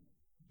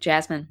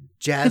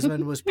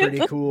was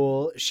pretty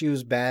cool. She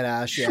was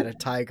badass. She had a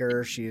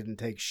tiger. She didn't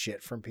take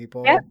shit from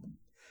people.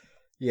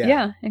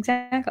 Yeah,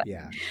 exactly.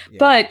 Yeah.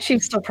 But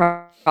she's still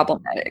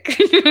problematic.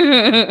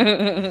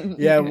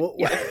 Yeah,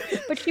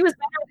 but she was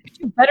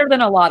better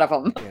than a lot of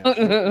them.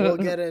 We'll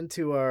get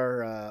into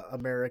our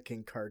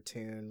American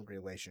cartoon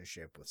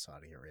relationship with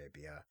Saudi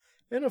Arabia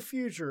in a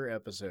future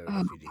episode of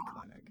VD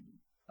Clinic.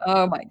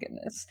 Oh my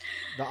goodness.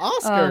 The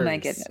Oscars. Oh my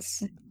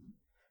goodness.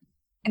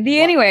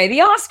 Anyway, the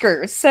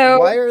Oscars. So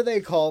why are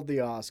they called the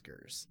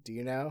Oscars? Do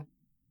you know?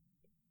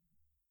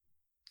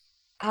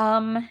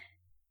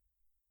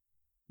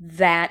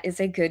 That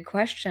is a good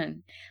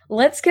question.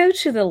 Let's go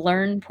to the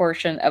learn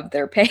portion of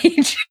their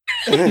page.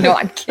 No,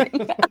 I'm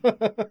kidding.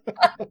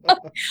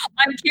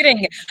 I'm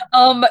kidding.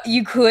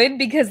 You could,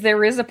 because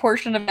there is a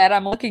portion of that.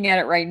 I'm looking at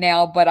it right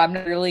now, but I'm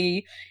not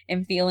really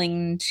am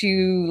feeling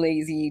too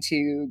lazy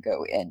to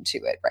go into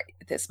it right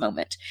at this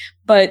moment.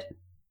 But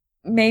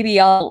maybe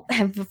I'll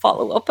have a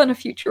follow up on a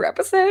future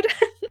episode.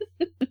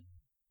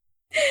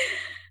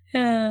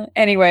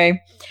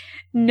 Anyway,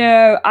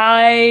 no,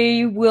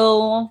 I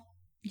will.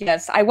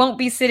 Yes, I won't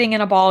be sitting in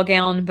a ball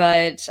gown,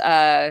 but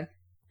I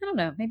don't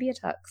know, maybe a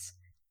tux.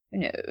 Who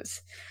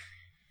knows?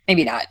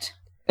 Maybe not.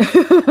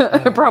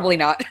 Probably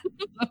not.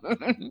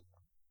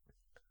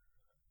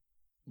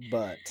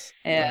 But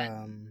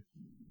Yeah.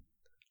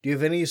 do you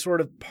have any sort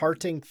of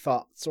parting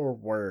thoughts or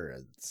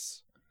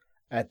words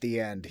at the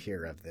end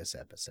here of this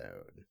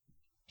episode?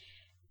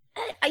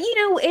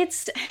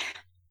 It's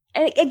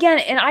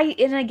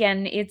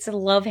again, it's a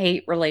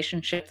love-hate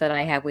relationship that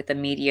I have with the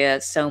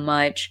media so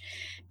much,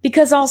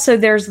 because also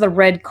there's the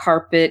red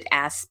carpet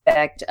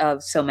aspect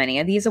of so many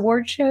of these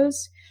award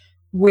shows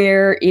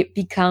where it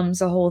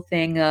becomes a whole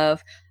thing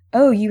of,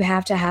 oh, you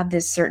have to have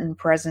this certain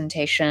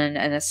presentation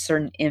and a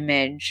certain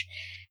image,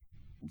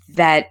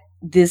 that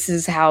this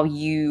is how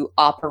you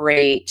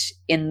operate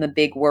in the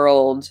big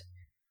world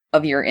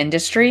of your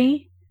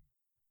industry.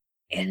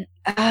 And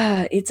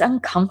it's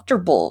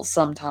uncomfortable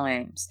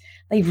sometimes,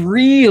 like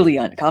really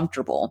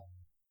uncomfortable.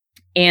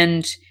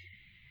 And,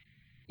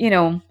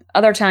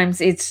 other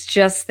times it's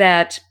just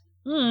that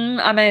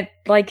I'm at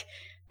like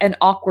an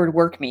awkward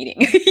work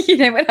meeting. You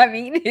know what I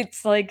mean?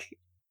 It's like,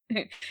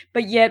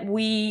 but yet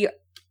we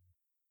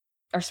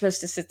are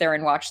supposed to sit there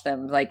and watch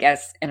them like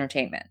as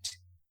entertainment.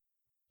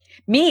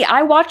 Me,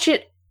 I watch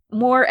it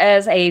more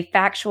as a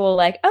factual,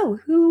 like,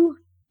 who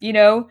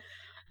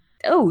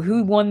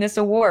won this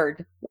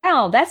award?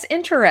 Wow, that's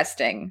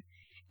interesting.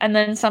 And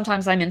then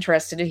sometimes I'm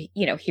interested to,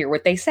 hear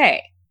what they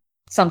say.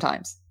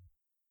 Sometimes.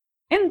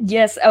 And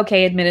yes,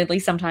 okay, admittedly,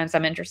 sometimes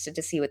I'm interested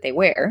to see what they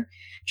wear.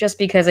 Just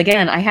because,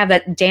 again, I have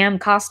that damn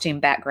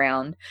costume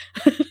background.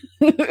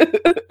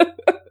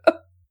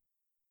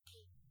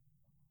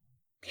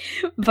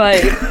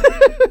 But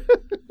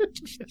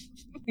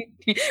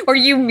were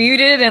you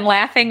muted and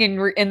laughing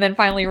and then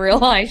finally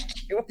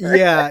realized you were?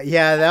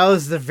 Yeah, that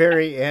was the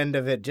very end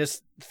of it.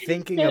 Just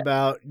thinking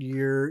about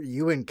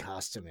you in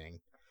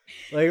costuming.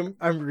 Like,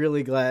 I'm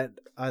really glad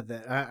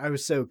that I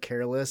was so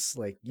careless.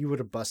 Like, you would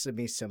have busted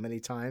me so many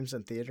times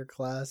in theater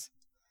class.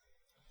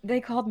 They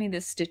called me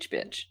this stitch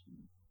bitch.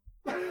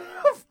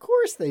 Of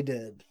course they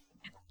did.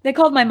 They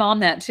called my mom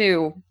that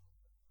too.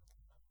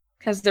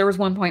 Because there was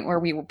one point where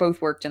we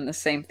both worked in the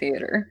same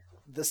theater.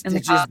 The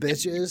Stitches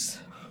bitches?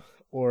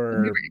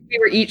 Or we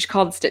were each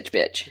called Stitch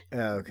Bitch.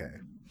 Oh, okay.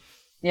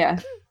 Yeah.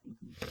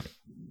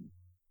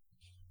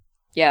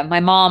 Yeah, my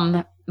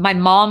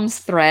mom's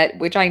threat,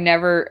 which I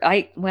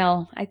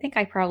think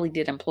I probably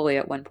did employ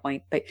at one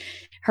point, but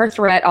her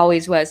threat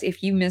always was,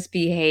 if you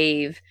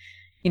misbehave,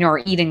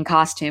 or eat in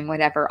costume,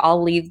 whatever,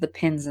 I'll leave the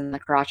pins in the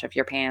crotch of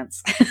your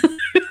pants.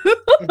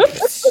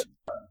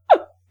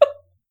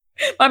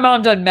 My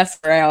mom doesn't mess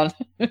around.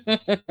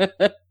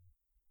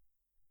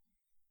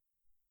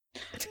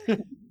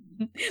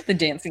 The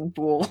dancing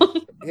fool.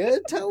 Yeah,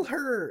 tell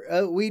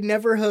her we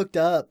never hooked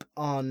up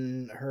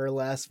on her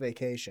last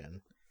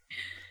vacation.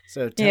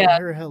 So tell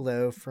her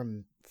hello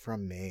from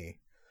me.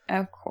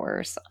 Of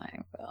course I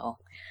will.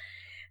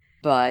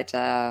 But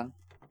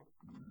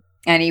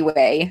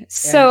anyway,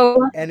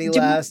 so any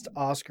last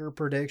Oscar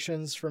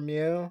predictions from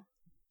you?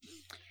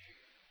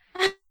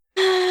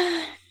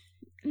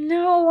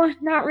 No,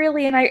 not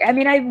really. And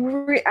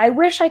I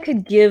wish I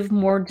could give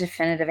more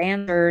definitive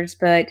answers,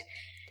 but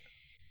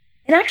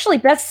actually,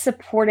 best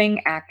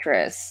supporting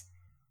actress,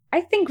 I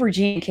think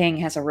Regina King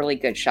has a really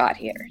good shot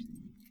here.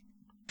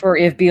 For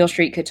If Beale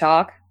Street Could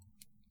Talk.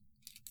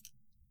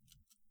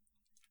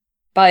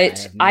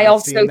 But I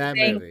also think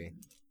movie.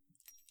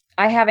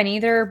 I haven't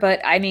either,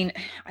 but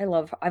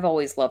I've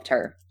always loved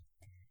her.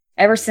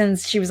 Ever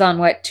since she was on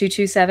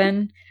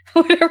 227,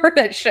 whatever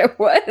that show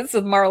was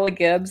with Marla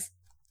Gibbs.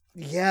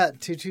 Yeah,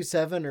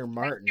 227 or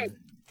Martin.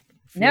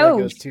 No,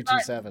 it was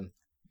 227.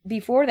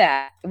 Before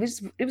that, it was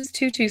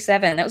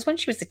 227. That was when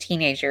she was a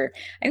teenager.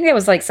 I think that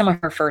was like some of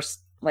her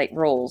first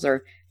roles, or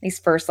at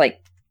least first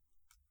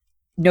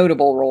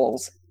notable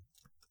roles.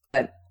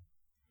 But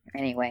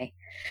anyway,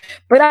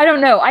 but I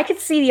don't know. I could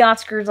see the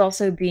Oscars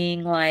also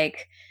being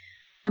like,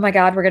 oh my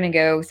God, we're gonna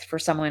go for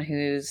someone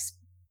who's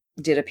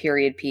did a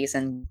period piece,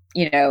 and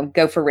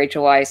go for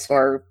Rachel Weisz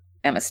or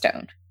Emma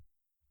Stone.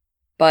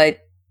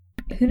 But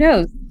who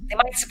knows? They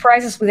might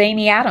surprise us with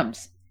Amy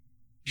Adams.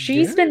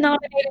 She's been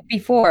nominated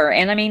before,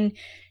 and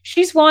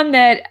she's one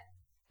that,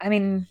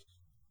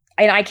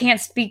 I can't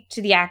speak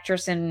to the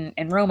actress in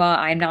Roma.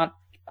 I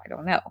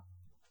don't know.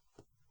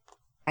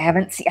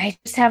 I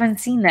just haven't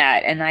seen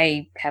that, and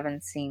I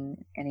haven't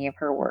seen any of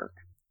her work.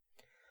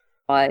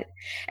 And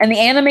the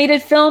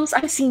animated films,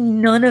 I've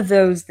seen none of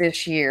those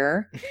this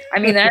year.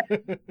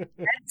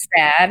 That's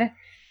sad.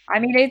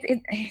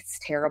 It's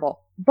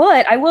terrible.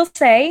 But I will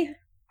say,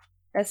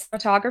 Best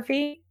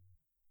cinematography.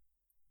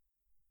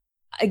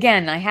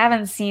 Again, I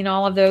haven't seen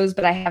all of those,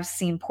 but I have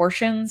seen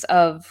portions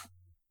of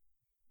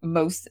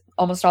almost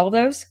all of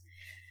those.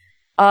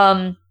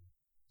 And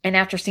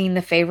after seeing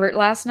The Favorite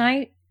last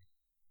night,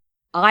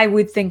 I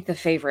would think The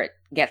Favorite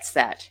gets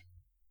that.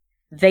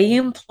 They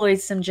employ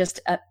some just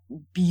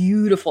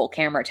beautiful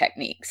camera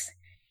techniques,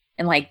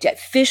 and like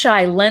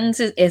fisheye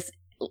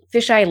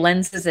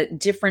lenses at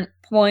different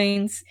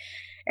points,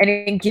 and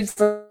it gives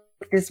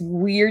this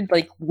weird,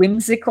 like,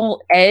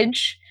 whimsical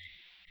edge.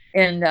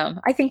 And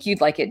I think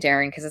you'd like it,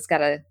 Darren, because it's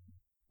got a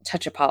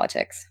touch of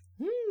politics.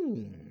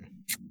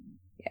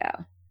 Yeah.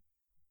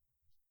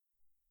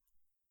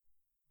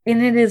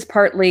 And it is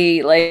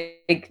partly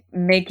like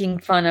making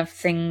fun of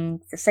the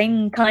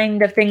same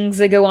kind of things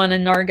that go on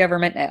in our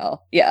government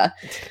now. Yeah.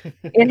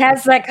 It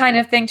has that kind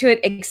of thing to it,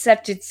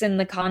 except it's in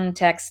the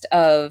context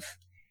of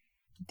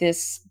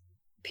this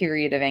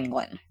period of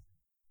England.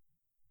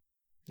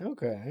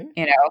 Okay.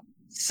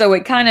 So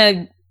it kind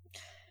of,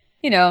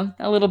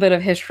 a little bit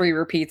of history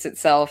repeats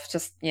itself,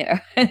 just, to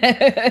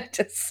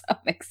some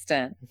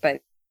extent.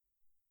 But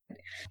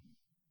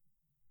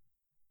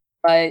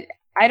I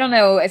don't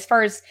know, as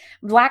far as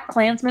Black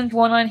Klansman's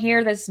one on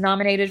here that's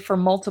nominated for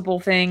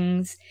multiple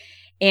things.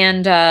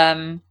 And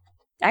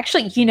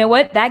actually, you know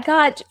what? That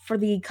got, for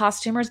the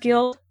Costumers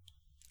Guild,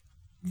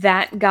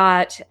 that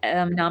got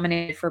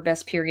nominated for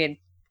Best Period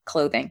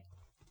Clothing.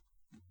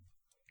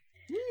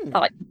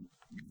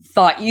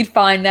 Thought you'd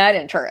find that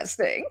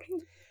interesting.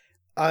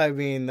 I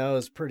mean, that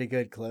was pretty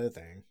good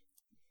clothing.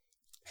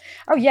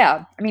 Oh,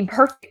 yeah. I mean,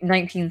 perfect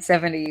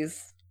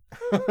 1970s,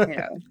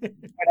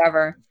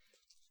 whatever.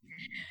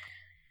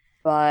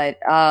 But,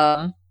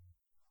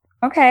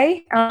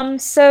 okay.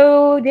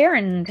 So,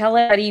 Darren, tell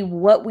everybody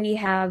what we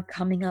have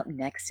coming up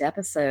next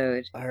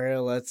episode. All right,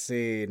 let's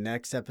see.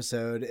 Next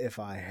episode, if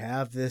I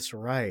have this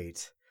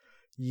right,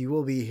 you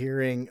will be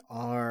hearing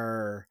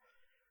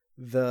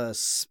the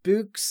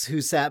spooks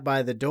who sat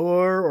by the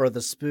door, or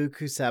the spook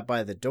who sat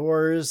by the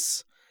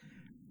doors,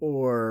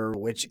 or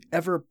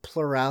whichever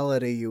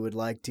plurality you would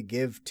like to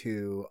give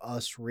to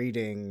us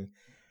reading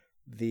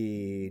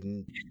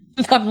I'm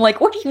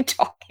like, what are you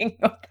talking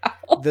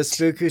about? The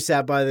spook who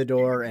sat by the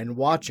door and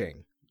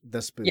watching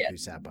the spook who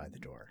sat by the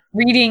door.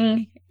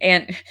 Reading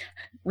and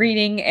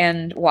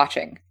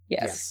watching.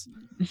 Yes.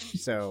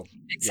 So,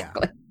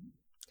 exactly.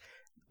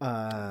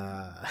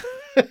 The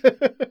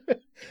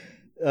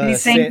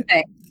same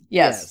thing.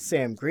 Yes.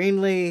 Sam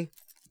Greenlee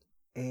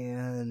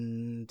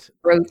and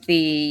wrote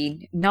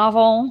the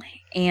novel,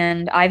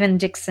 and Ivan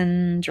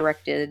Dixon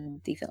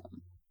directed the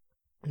film.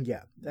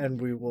 Yeah,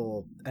 and we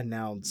will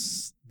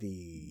announce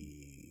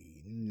the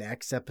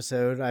next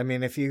episode. I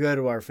mean, if you go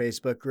to our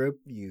Facebook group,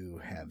 you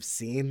have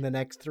seen the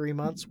next 3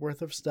 months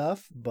worth of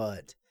stuff,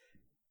 but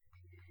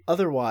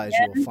otherwise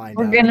you'll find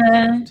out. We're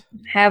gonna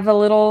have a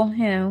little,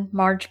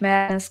 March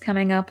Madness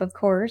coming up, of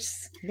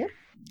course. Yep.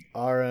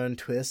 Our own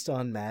twist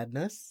on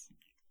madness.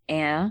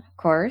 Yeah, of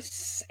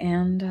course.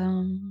 And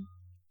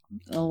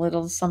a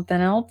little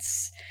something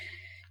else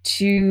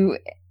to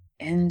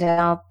end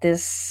out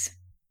this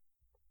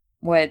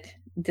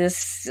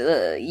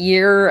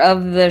year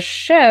of the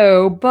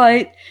show,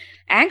 but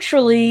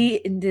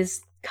actually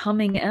this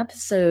coming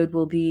episode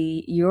will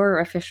be your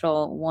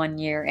official 1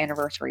 year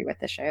anniversary with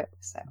the show.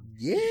 So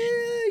yeah,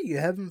 you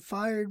haven't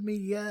fired me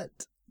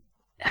yet.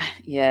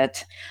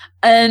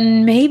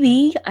 And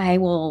maybe I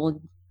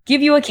will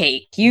give you a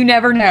cake. You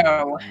never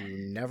know.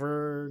 You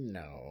never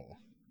know.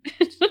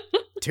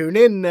 Tune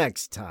in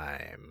next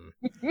time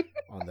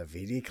on the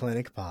VD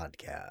Clinic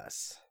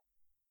podcast.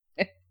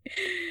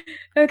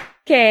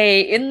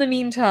 Okay, in the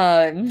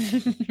meantime,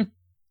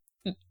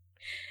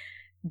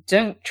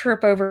 don't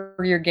trip over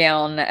your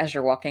gown as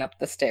you're walking up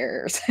the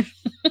stairs.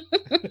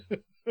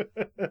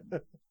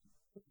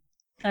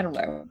 I don't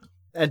know.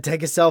 And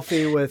take a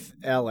selfie with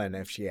Ellen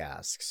if she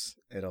asks.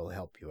 It'll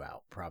help you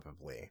out,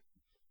 probably.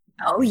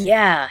 Oh,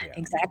 yeah.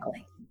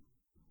 Exactly.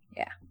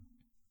 Yeah.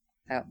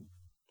 So,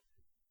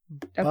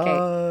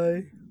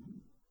 okay.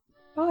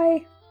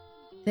 Bye.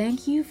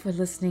 Thank you for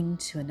listening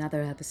to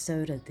another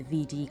episode of the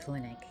VD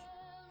Clinic.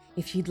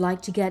 If you'd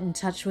like to get in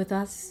touch with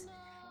us,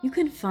 you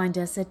can find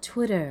us at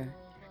Twitter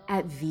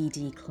at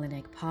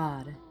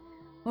VDClinicPod,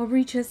 or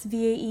reach us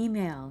via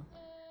email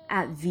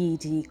at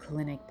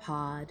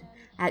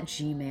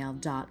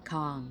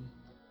vdclinicpod@gmail.com.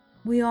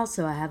 We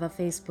also have a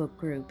Facebook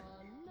group,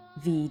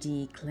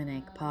 VD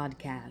Clinic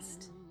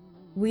Podcast.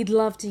 We'd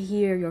love to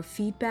hear your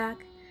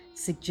feedback,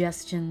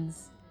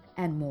 suggestions,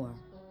 and more.